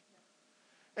church.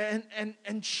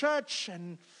 And church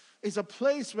is a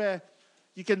place where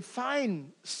you can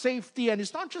find safety, and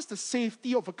it's not just the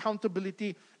safety of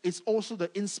accountability, it's also the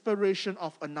inspiration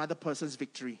of another person's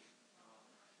victory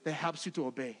that helps you to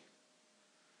obey.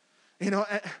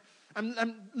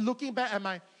 I'm looking back at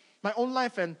my own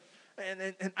life, and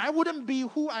I wouldn't be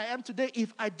who I am today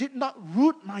if I did not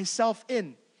root myself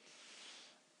in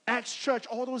Acts Church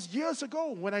all those years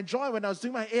ago when I was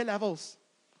doing my A-levels.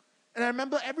 And I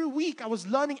remember every week I was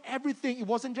learning everything. It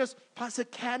wasn't just Pastor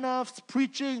Kenneth's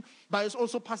preaching, but it was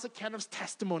also Pastor Kenneth's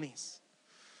testimonies.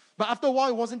 But after a while,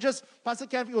 it wasn't just Pastor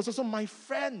Kenneth, it was also my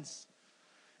friends.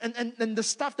 And the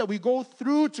stuff that we go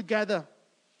through together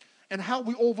and how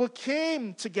we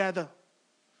overcame together.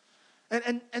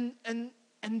 And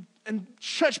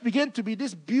church began to be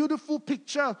this beautiful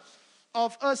picture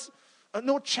of us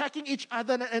checking each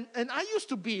other. And I used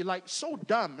to be like so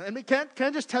dumb. I mean, can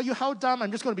I just tell you how dumb? I'm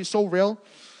just going to be so real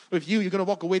with you. You're going to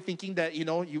walk away thinking that,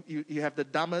 you have the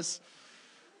dumbest.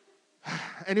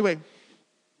 Anyway,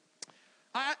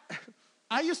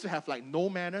 I used to have like no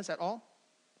manners at all.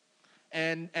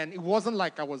 And it wasn't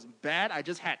like I was bad. I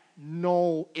just had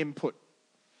no input.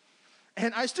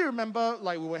 And I still remember,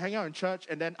 like, we were hanging out in church,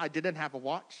 and then I didn't have a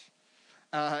watch.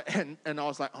 And I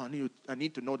was like, I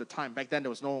need to know the time. Back then, there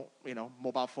was no,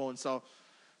 mobile phone. So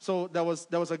there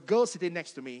was a girl sitting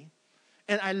next to me,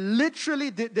 and I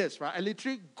literally did this, right? I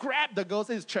literally grabbed the girl's,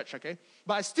 this is church, okay?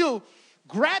 But I still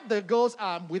grabbed the girl's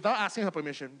arm without asking her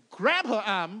permission. Grabbed her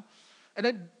arm,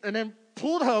 and then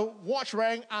pulled her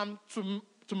watch-wearing arm to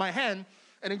my hand,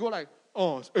 and then go like,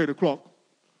 it's 8 o'clock.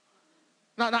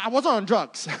 Now, I wasn't on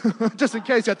drugs, just in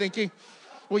case you're thinking,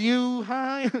 were you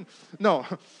high? No,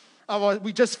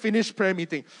 we just finished prayer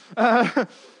meeting.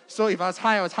 So if I was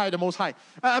high, the most high.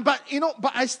 But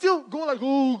I still go like,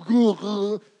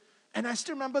 and I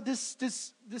still remember this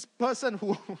person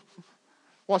who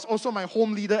was also my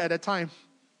home leader at the time.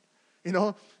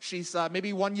 She's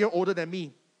maybe 1 year older than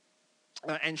me.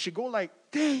 And she go like,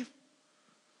 Dave,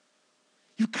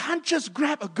 you can't just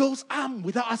grab a girl's arm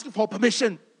without asking for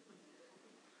permission.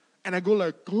 And I go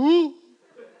like,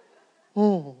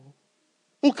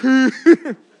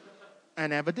 okay. I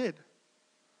never did.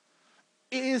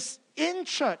 It is in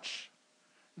church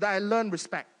that I learned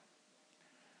respect.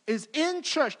 It is in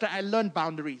church that I learned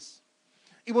boundaries.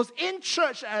 It was in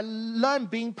church that I learned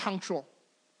being punctual.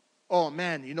 Oh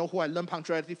man, you know who I learned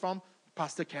punctuality from?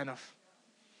 Pastor Kenneth.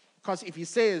 Because if he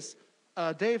says,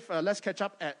 Dave, let's catch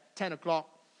up at 10 o'clock,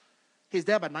 he's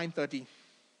there by 9:30.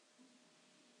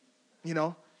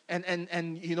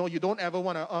 And you don't ever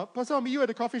want to, Pastor, I'll meet you at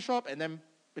the coffee shop. And then,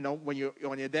 when you're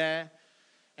there,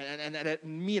 and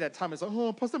me at that time is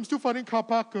like, Pastor, I'm still finding car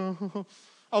park.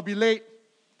 I'll be late.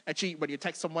 Actually, when you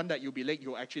text someone that you'll be late,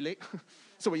 you're actually late.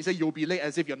 So when you say you'll be late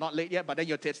as if you're not late yet, but then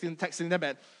you're texting them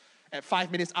at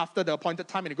 5 minutes after the appointed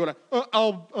time, and you go like,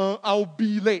 I'll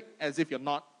be late, as if you're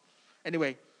not.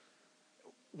 Anyway,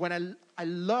 when I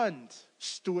learned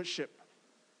stewardship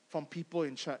from people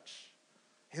in church,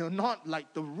 not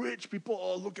like the rich people,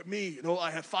 oh, look at me,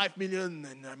 I have 5 million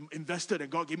and I'm invested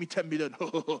and God gave me 10 million.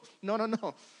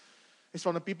 No. It's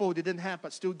from the people who didn't have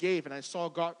but still gave, and I saw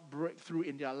God break through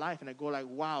in their life, and I go like,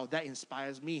 wow, that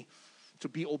inspires me to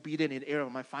be obedient in the area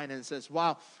of my finances.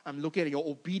 Wow, I'm looking at your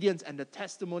obedience and the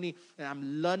testimony, and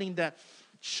I'm learning that.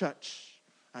 Church,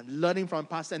 I'm learning from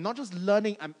pastor, and not just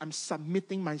learning, I'm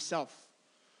submitting myself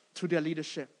to their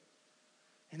leadership.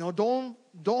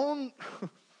 Don't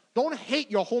hate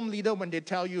your home leader when they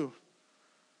tell you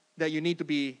that you need to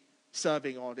be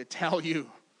serving, or they tell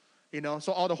you,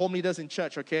 so all the home leaders in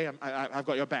church, okay, I've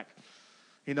got your back.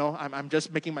 I'm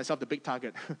just making myself the big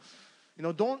target.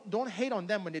 Don't hate on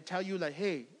them when they tell you like,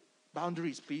 hey,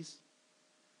 boundaries, please.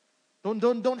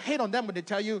 Don't hate on them when they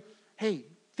tell you, hey,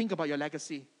 think about your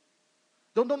legacy.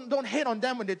 Don't hate on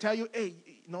them when they tell you, hey,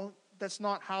 that's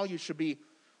not how you should be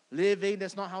living.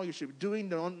 That's not how you should be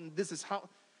doing. This is how,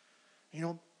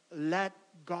 let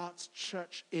God's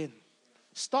church in.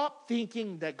 Stop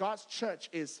thinking that God's church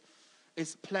is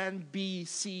plan B,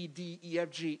 C, D, E, F,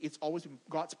 G. It's always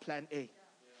God's plan A.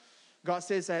 God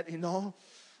says that,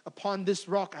 upon this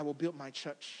rock I will build my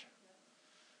church.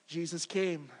 Jesus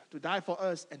came to die for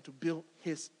us and to build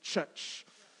his church.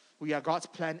 We are God's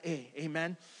plan A.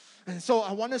 Amen. And so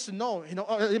I want us to know,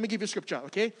 let me give you scripture,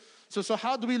 okay? So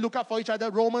how do we look out for each other?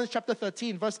 Romans chapter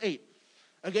 13, verse 8.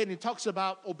 Again, it talks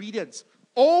about obedience.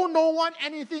 Owe no one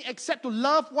anything except to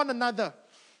love one another.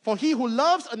 For he who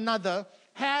loves another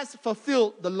has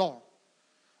fulfilled the law.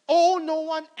 Owe no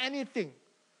one anything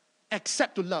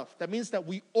except to love. That means that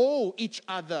we owe each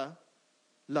other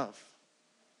love.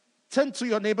 Turn to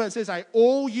your neighbor and say, I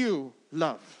owe you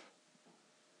love.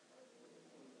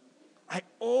 I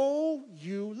owe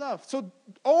you love. So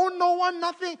owe no one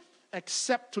nothing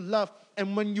except to love.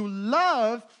 And when you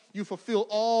love, you fulfill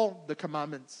all the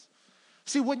commandments.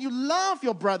 See, when you love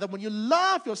your brother, when you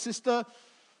love your sister,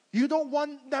 you don't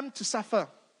want them to suffer.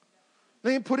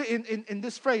 Let me put it in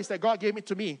this phrase that God gave it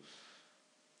to me.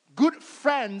 Good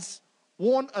friends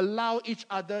won't allow each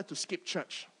other to skip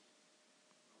church.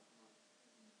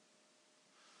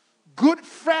 Good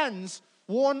friends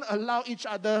won't allow each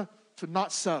other to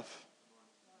not serve.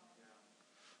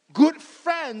 Good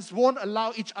friends won't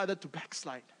allow each other to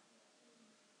backslide.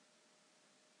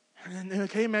 And then,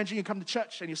 can you imagine you come to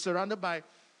church and you're surrounded by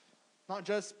not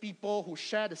just people who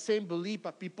share the same belief,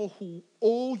 but people who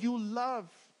owe you love.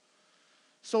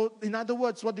 So, in other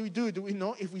words, what do we do? Do we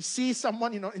know if we see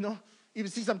someone, if we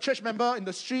see some church member in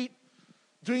the street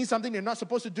doing something they're not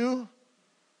supposed to do,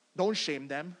 don't shame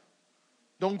them.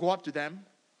 Don't go up to them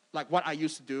like what I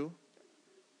used to do. You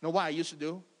know what I used to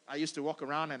do? I used to walk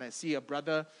around and I see a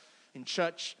brother in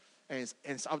church and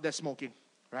it's out there smoking,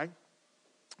 right?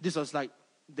 This was like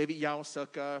David Yao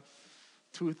circa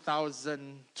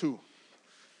 2002.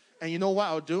 And you know what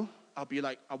I'll do? I'll be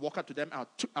like, I'll walk up to them,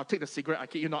 I'll take the cigarette,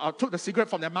 I'll take the cigarette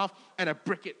from their mouth and I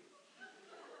break it.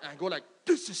 And I go like,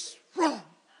 this is wrong.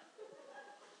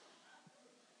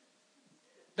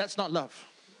 That's not love.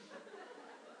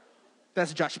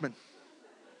 That's judgment.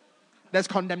 That's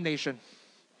condemnation.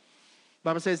 The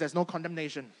Bible says there's no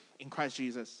condemnation in Christ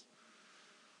Jesus.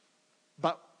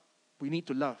 But we need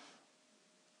to love.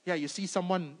 Yeah, you see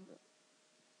someone,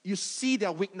 you see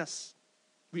their weakness.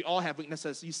 We all have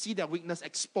weaknesses. You see their weakness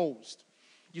exposed.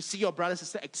 You see your brother and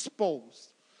sister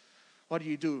exposed. What do?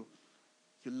 You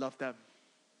love them.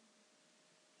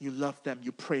 You love them.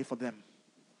 You pray for them.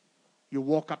 You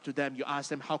walk up to them. You ask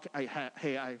them,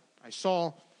 I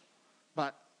saw,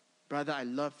 but brother, I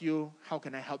love you. How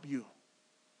can I help you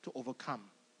to overcome?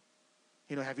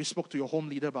 Have you spoke to your home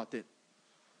leader about it?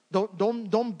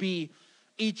 Don't be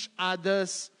each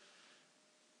other's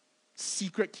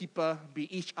secret keeper,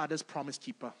 be each other's promise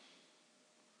keeper.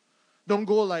 Don't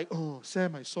go like, oh,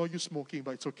 Sam, I saw you smoking,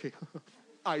 but it's okay.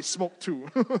 I smoke too.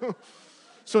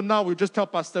 So now we just tell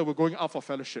pastor we're going out for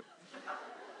fellowship.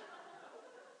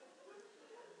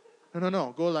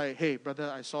 No. Go like, hey,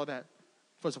 brother, I saw that.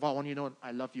 First of all, I want you to know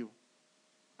I love you.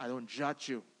 I don't judge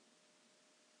you.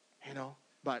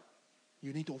 But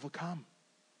you need to overcome.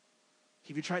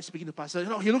 If you try speaking to pastor,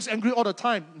 he looks angry all the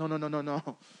time.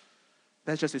 No.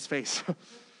 That's just his face.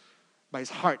 But his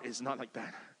heart is not like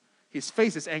that. His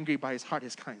face is angry, but his heart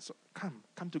is kind. So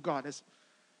come to God.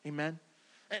 Amen.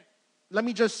 And let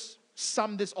me just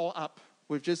sum this all up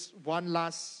with just one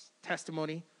last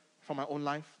testimony from my own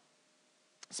life.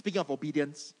 Speaking of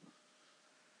obedience,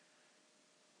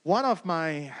 One of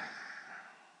my,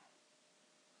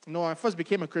 when I first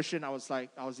became a Christian, I was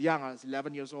young, I was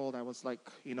 11 years old. I was like,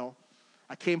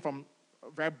 I came from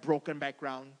a very broken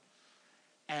background.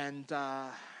 And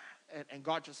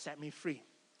God just set me free,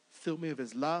 filled me with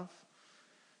His love.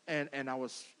 And I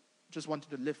was just wanting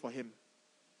to live for Him.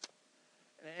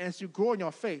 And as you grow in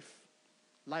your faith,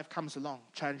 life comes along,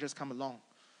 challenges come along,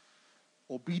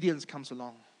 obedience comes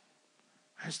along.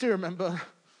 I still remember,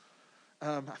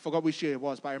 I forgot which year it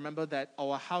was, but I remember that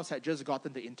our house had just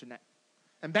gotten the internet.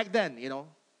 And back then,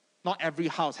 not every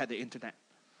house had the internet.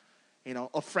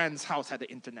 A friend's house had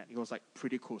the internet. It was like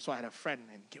pretty cool. So I had a friend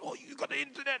and, you got the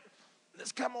internet?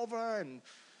 Let's come over. And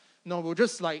we were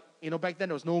just like, back then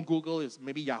there was no Google. It was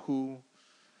maybe Yahoo.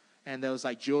 And there was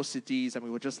like GeoCities. And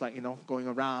we were just like, going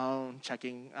around,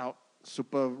 checking out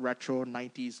super retro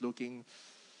 90s looking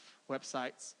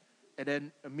websites. And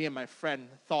then me and my friend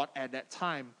thought at that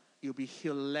time it would be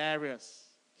hilarious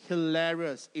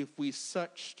if we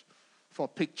searched for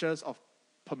pictures of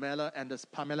Pamela Anderson,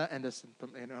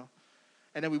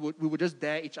 And then we would just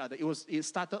dare each other. It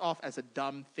started off as a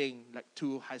dumb thing, like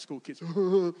two high school kids.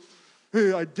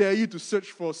 Hey, I dare you to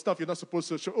search for stuff you're not supposed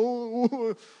to search.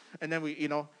 And then we,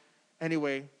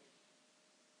 anyway,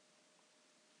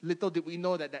 little did we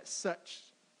know that search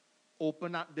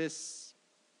opened up this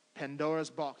Pandora's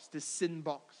box, this sin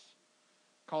box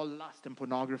called lust and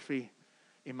pornography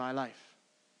in my life.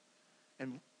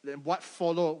 And then what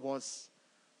followed was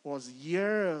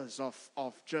years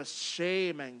of just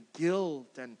shame and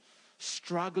guilt and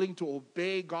struggling to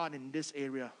obey God in this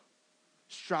area.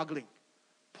 Struggling,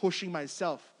 pushing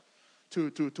myself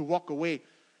to walk away.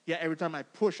 Yet every time I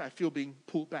push, I feel being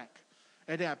pulled back.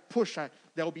 And then I push.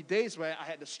 There will be days where I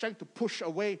had the strength to push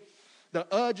away the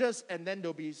urges, and then there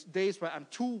will be days where I'm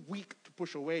too weak to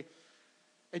push away.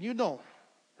 And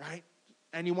right?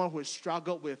 Anyone who has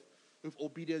struggled with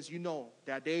obedience,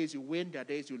 there are days you win, there are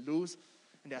days you lose.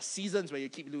 And there are seasons where you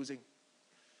keep losing.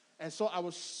 And so I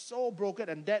was so broken,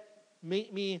 and that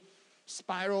made me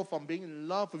spiral from being in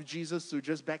love with Jesus to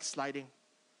just backsliding.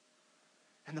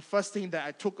 And the first thing that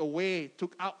I took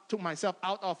myself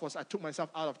out of was I took myself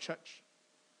out of church.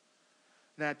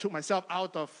 And I took myself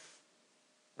out of,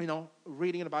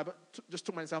 reading in the Bible, just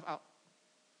took myself out.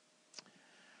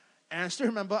 And I still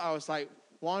remember I was like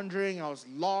wandering, I was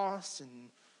lost, and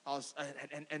I was,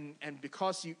 and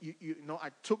because I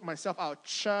took myself out of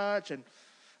church and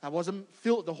I wasn't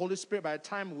filled with the Holy Spirit by the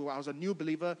time I was a new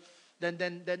believer,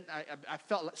 then I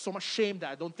felt like so much shame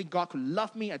that I don't think God could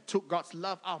love me. I took God's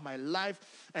love out of my life,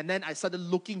 and then I started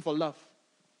looking for love.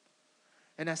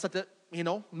 And I started,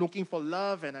 looking for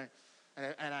love, and I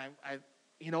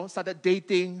started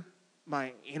dating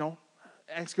my,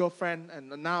 ex-girlfriend, and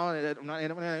now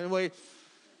anyway,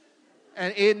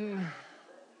 and in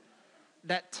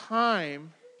that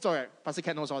time, it's all right, Pastor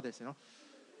Ken knows all this,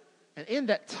 And in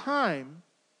that time,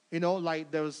 like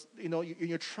there was,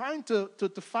 you're trying to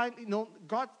find,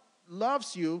 God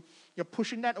loves you, you're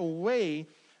pushing that away,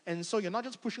 and so you're not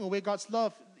just pushing away God's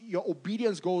love, your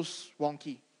obedience goes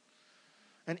wonky.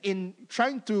 And in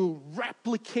trying to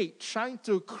replicate, trying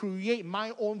to create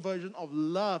my own version of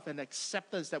love and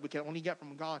acceptance that we can only get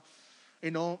from God,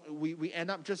 we end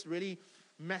up just really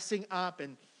messing up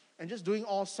and just doing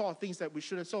all sorts of things that we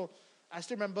shouldn't. So I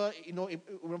still remember,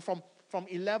 from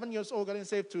 11 years old getting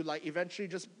saved to like eventually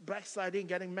just backsliding,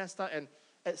 getting messed up, and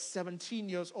at 17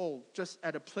 years old, just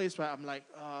at a place where I'm like,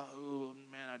 oh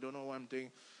man, I don't know what I'm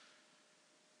doing.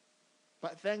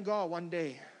 But thank God one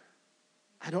day,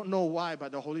 I don't know why,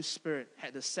 but the Holy Spirit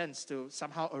had the sense to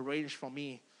somehow arrange for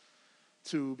me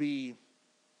to be,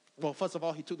 well, first of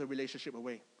all, He took the relationship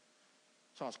away.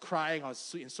 So I was crying, I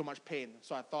was in so much pain.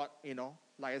 So I thought,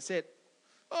 like I said,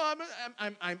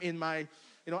 I'm in my,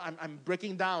 I'm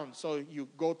breaking down. So you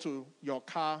go to your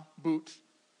car boot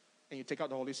and you take out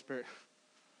the Holy Spirit.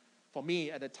 For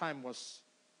me at the time was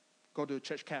go to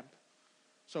church camp.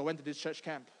 So I went to this church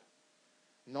camp.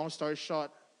 Long story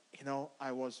short,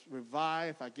 I was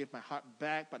revived. I gave my heart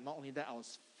back. But not only that, I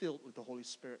was filled with the Holy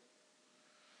Spirit.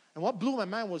 And what blew my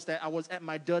mind was that I was at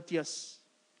my dirtiest.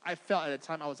 I felt at the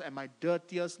time I was at my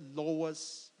dirtiest,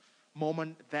 lowest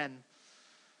moment then.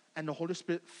 And the Holy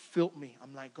Spirit filled me.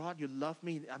 I'm like, God, you love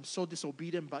me. I'm so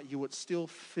disobedient, but you would still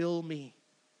fill me.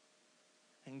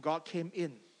 And God came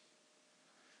in.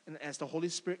 And as the Holy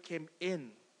Spirit came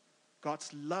in,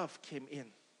 God's love came in.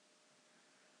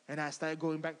 And I started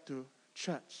going back to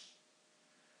church.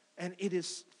 And it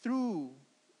is through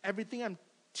everything I'm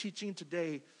teaching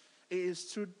today,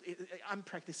 I'm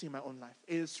practicing in my own life.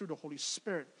 It is through the Holy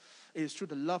Spirit. It is through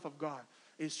the love of God.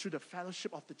 It is through the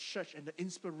fellowship of the church and the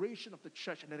inspiration of the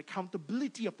church and the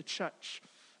accountability of the church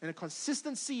and the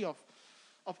consistency of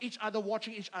each other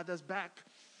watching each other's back,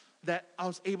 that I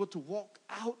was able to walk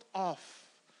out of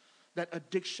that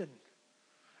addiction.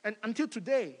 And until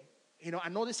today, I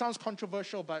know this sounds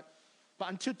controversial, but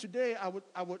until today, I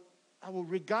would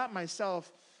regard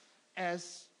myself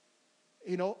as,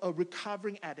 a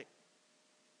recovering addict.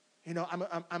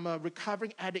 I'm a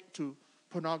recovering addict to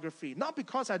pornography. Not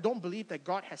because I don't believe that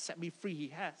God has set me free, He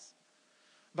has.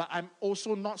 But I'm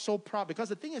also not so proud, because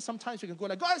the thing is, sometimes we can go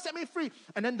like, God has set me free.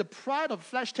 And then the pride of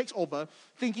flesh takes over,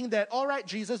 thinking that, all right,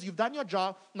 Jesus, you've done your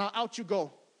job, now out you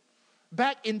go.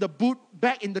 Back in the boot,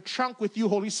 back in the trunk with you,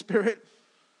 Holy Spirit.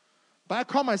 But I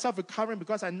call myself recovering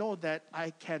because I know that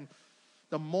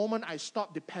the moment I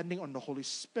stop depending on the Holy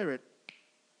Spirit,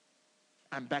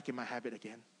 I'm back in my habit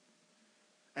again.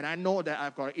 And I know that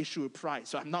I've got an issue with pride,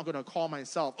 so I'm not going to call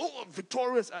myself,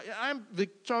 victorious. I'm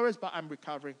victorious, but I'm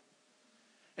recovering.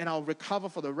 And I'll recover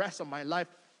for the rest of my life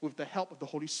with the help of the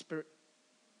Holy Spirit.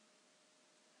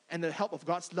 And the help of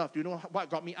God's love. Do you know what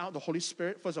got me out? The Holy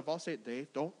Spirit, first of all, said,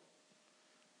 Dave, don't.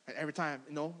 And every time,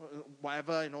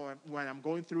 whatever, when I'm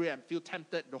going through it and feel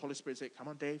tempted, the Holy Spirit said, come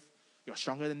on, Dave, you're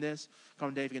stronger than this. Come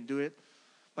on, Dave, you can do it.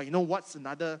 But you know what's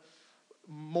another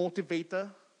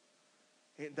motivator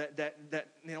that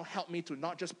helped me to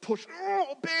not just push,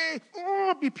 obey,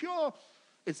 be pure?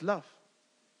 It's love.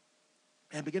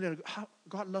 And begin to,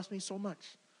 God loves me so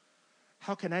much.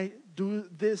 How can I do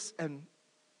this and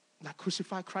not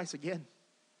crucify Christ again?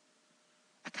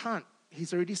 I can't.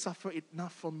 He's already suffered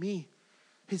enough for me.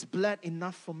 He's bled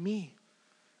enough for me.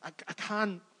 I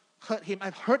can't hurt Him.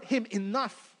 I've hurt Him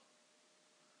enough.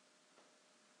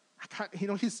 I can't,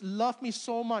 He's loved me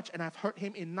so much and I've hurt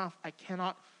Him enough. I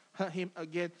cannot hurt Him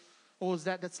again. What was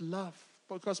that? That's love.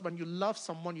 Because when you love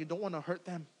someone, you don't want to hurt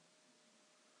them.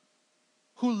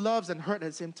 Who loves and hurt at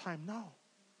the same time? No.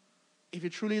 If you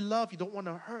truly love, you don't want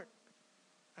to hurt.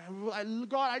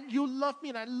 God, you love me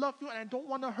and I love you and I don't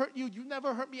want to hurt you. You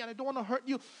never hurt me and I don't want to hurt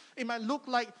you. It might look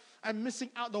like I'm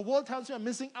missing out. The world tells you I'm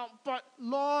missing out. But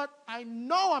Lord, I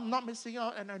know I'm not missing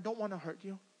out and I don't want to hurt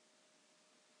you.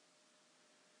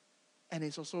 And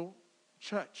it's also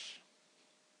church.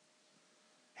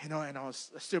 And I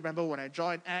still remember when I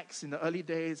joined Acts in the early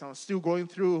days, I was still going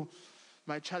through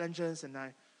my challenges, and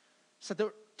I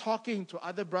started talking to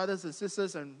other brothers and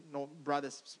sisters, and no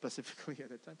brothers specifically at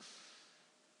the time.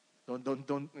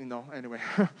 Don't anyway.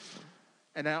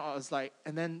 And then I was like,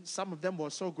 and then some of them were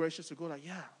so gracious to go like,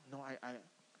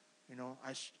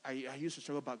 I used to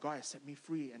struggle, but God has set me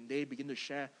free. And they begin to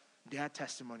share their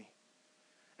testimony.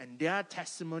 And their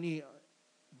testimony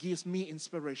gives me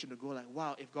inspiration to go like,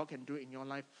 wow, if God can do it in your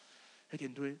life, He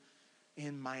can do it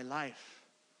in my life.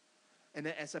 And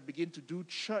then as I begin to do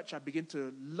church, I begin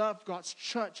to love God's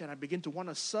church, and I begin to want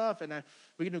to serve, and I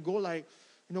begin to go like,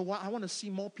 you know what, I want to see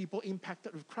more people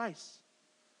impacted with Christ.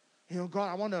 God,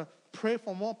 I want to pray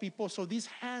for more people, so these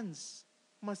hands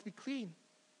must be clean.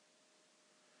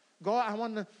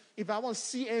 God, if I want to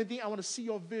see anything, I want to see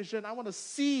your vision. I want to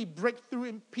see breakthrough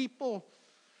in people.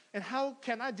 And how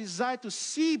can I desire to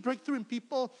see breakthrough in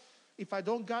people if I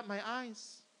don't guard my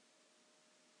eyes?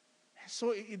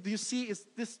 So do you see, it's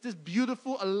this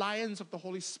beautiful alliance of the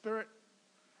Holy Spirit,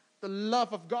 the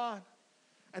love of God,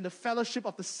 and the fellowship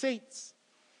of the saints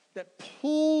that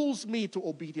pulls me to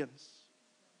obedience.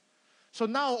 So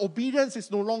now obedience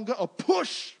is no longer a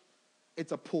push,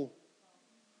 it's a pull.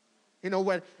 And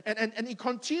it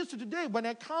continues to today when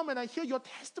I come and I hear your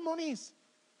testimonies,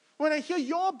 when I hear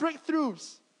your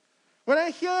breakthroughs, when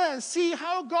I hear and see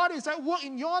how God is at work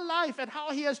in your life and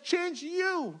how He has changed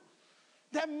you,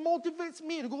 that motivates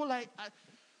me to go like,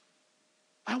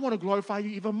 I want to glorify you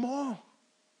even more.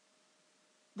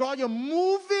 God, you're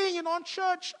moving in our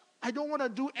church. I don't want to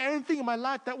do anything in my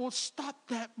life that will stop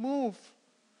that move.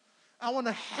 I want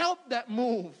to help that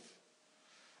move.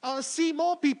 I want to see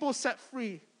more people set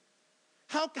free.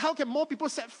 How can more people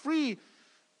set free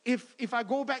if I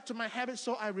go back to my habits?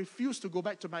 So I refuse to go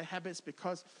back to my habits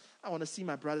because I want to see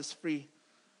my brothers free.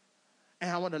 And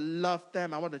I want to love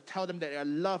them. I want to tell them that I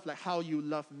love like how you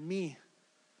love me.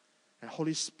 And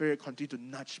Holy Spirit continue to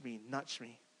nudge me.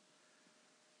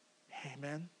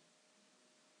 Amen.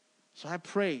 So I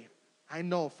pray. I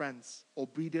know, friends,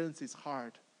 obedience is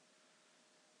hard.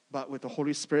 But with the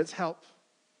Holy Spirit's help,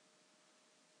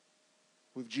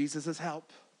 with Jesus'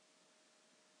 help,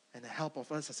 and the help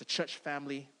of us as a church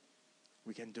family,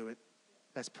 we can do it.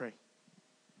 Let's pray.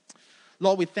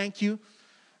 Lord, we thank you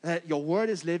that your word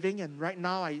is living, and right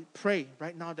now I pray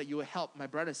that you will help my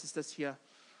brothers and sisters here.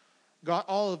 God,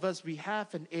 all of us, we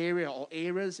have an area or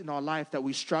areas in our life that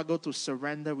we struggle to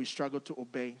surrender, we struggle to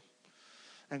obey.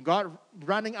 And God,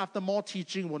 running after more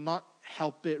teaching will not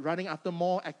help it. Running after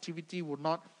more activity will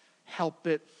not help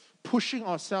it. Pushing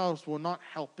ourselves will not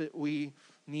help it. We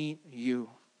need you.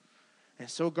 And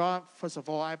so, God, first of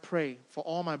all, I pray for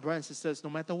all my brothers and sisters, no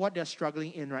matter what they're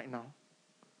struggling in right now,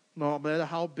 no matter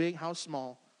how big, how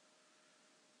small,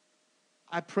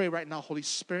 I pray right now, Holy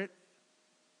Spirit,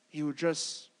 you would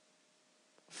just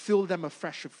fill them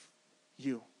afresh with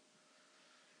you.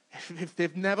 If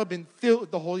they've never been filled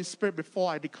with the Holy Spirit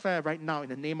before, I declare right now in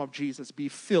the name of Jesus, be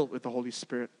filled with the Holy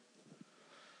Spirit.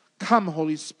 Come,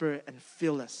 Holy Spirit, and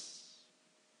fill us.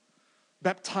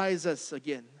 Baptize us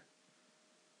again.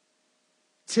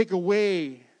 Take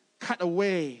away, cut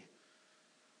away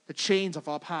the chains of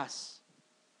our past.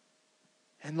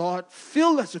 And Lord,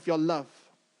 fill us with your love.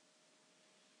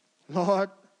 Lord,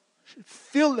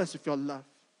 fill us with your love.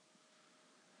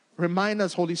 Remind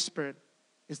us, Holy Spirit,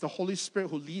 it's the Holy Spirit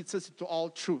who leads us into all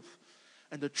truth.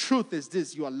 And the truth is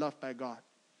this: you are loved by God.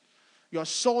 You are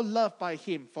so loved by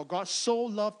Him. For God so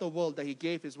loved the world that He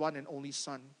gave His one and only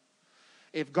Son.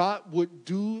 If God would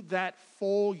do that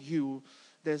for you,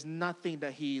 there's nothing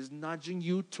that He is nudging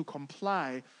you to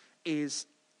comply is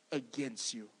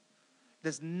against you.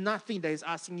 There's nothing that He's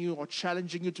asking you or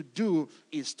challenging you to do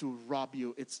is to rob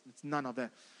you. It's none of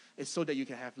that. It's so that you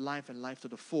can have life and life to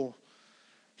the full.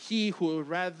 He who would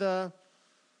rather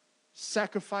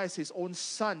sacrifice His own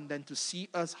Son than to see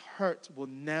us hurt will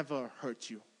never hurt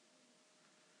you.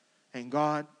 And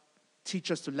God, teach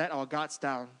us to let our guards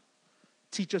down.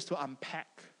 Teach us to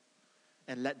unpack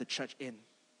and let the church in.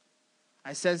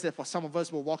 I sense that for some of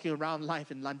us, we're walking around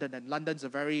life in London, and London's a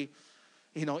very,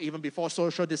 even before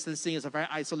social distancing, it's a very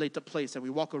isolated place, and we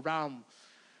walk around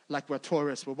like we're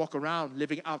tourists. We walk around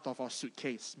living out of our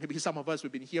suitcase. Maybe some of us,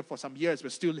 we've been here for some years, we're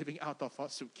still living out of our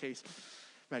suitcase.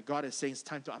 But God is saying it's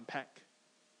time to unpack.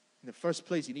 In the first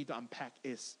place you need to unpack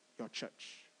is your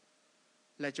church.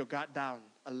 Let your guard down.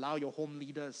 Allow your home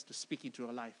leaders to speak into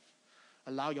your life.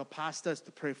 Allow your pastors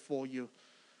to pray for you.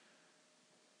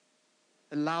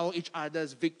 Allow each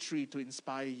other's victory to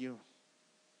inspire you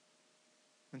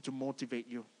and to motivate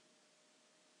you.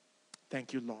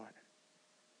 Thank you, Lord.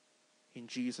 In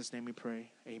Jesus' name we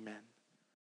pray. Amen.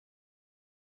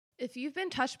 If you've been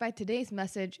touched by today's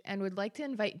message and would like to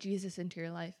invite Jesus into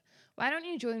your life, why don't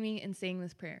you join me in saying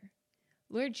this prayer?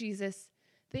 Lord Jesus,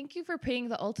 thank you for paying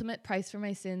the ultimate price for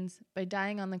my sins by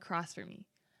dying on the cross for me.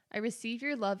 I receive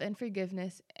your love and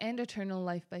forgiveness and eternal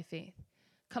life by faith.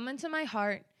 Come into my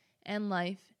heart and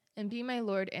life and be my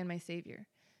Lord and my Savior.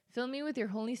 Fill me with your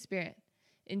Holy Spirit.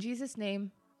 In Jesus'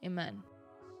 name, amen.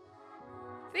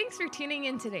 Thanks for tuning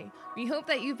in today. We hope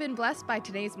that you've been blessed by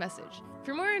today's message.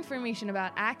 For more information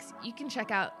about Acts, you can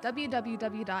check out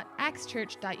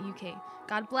www.actschurch.uk.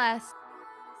 God bless.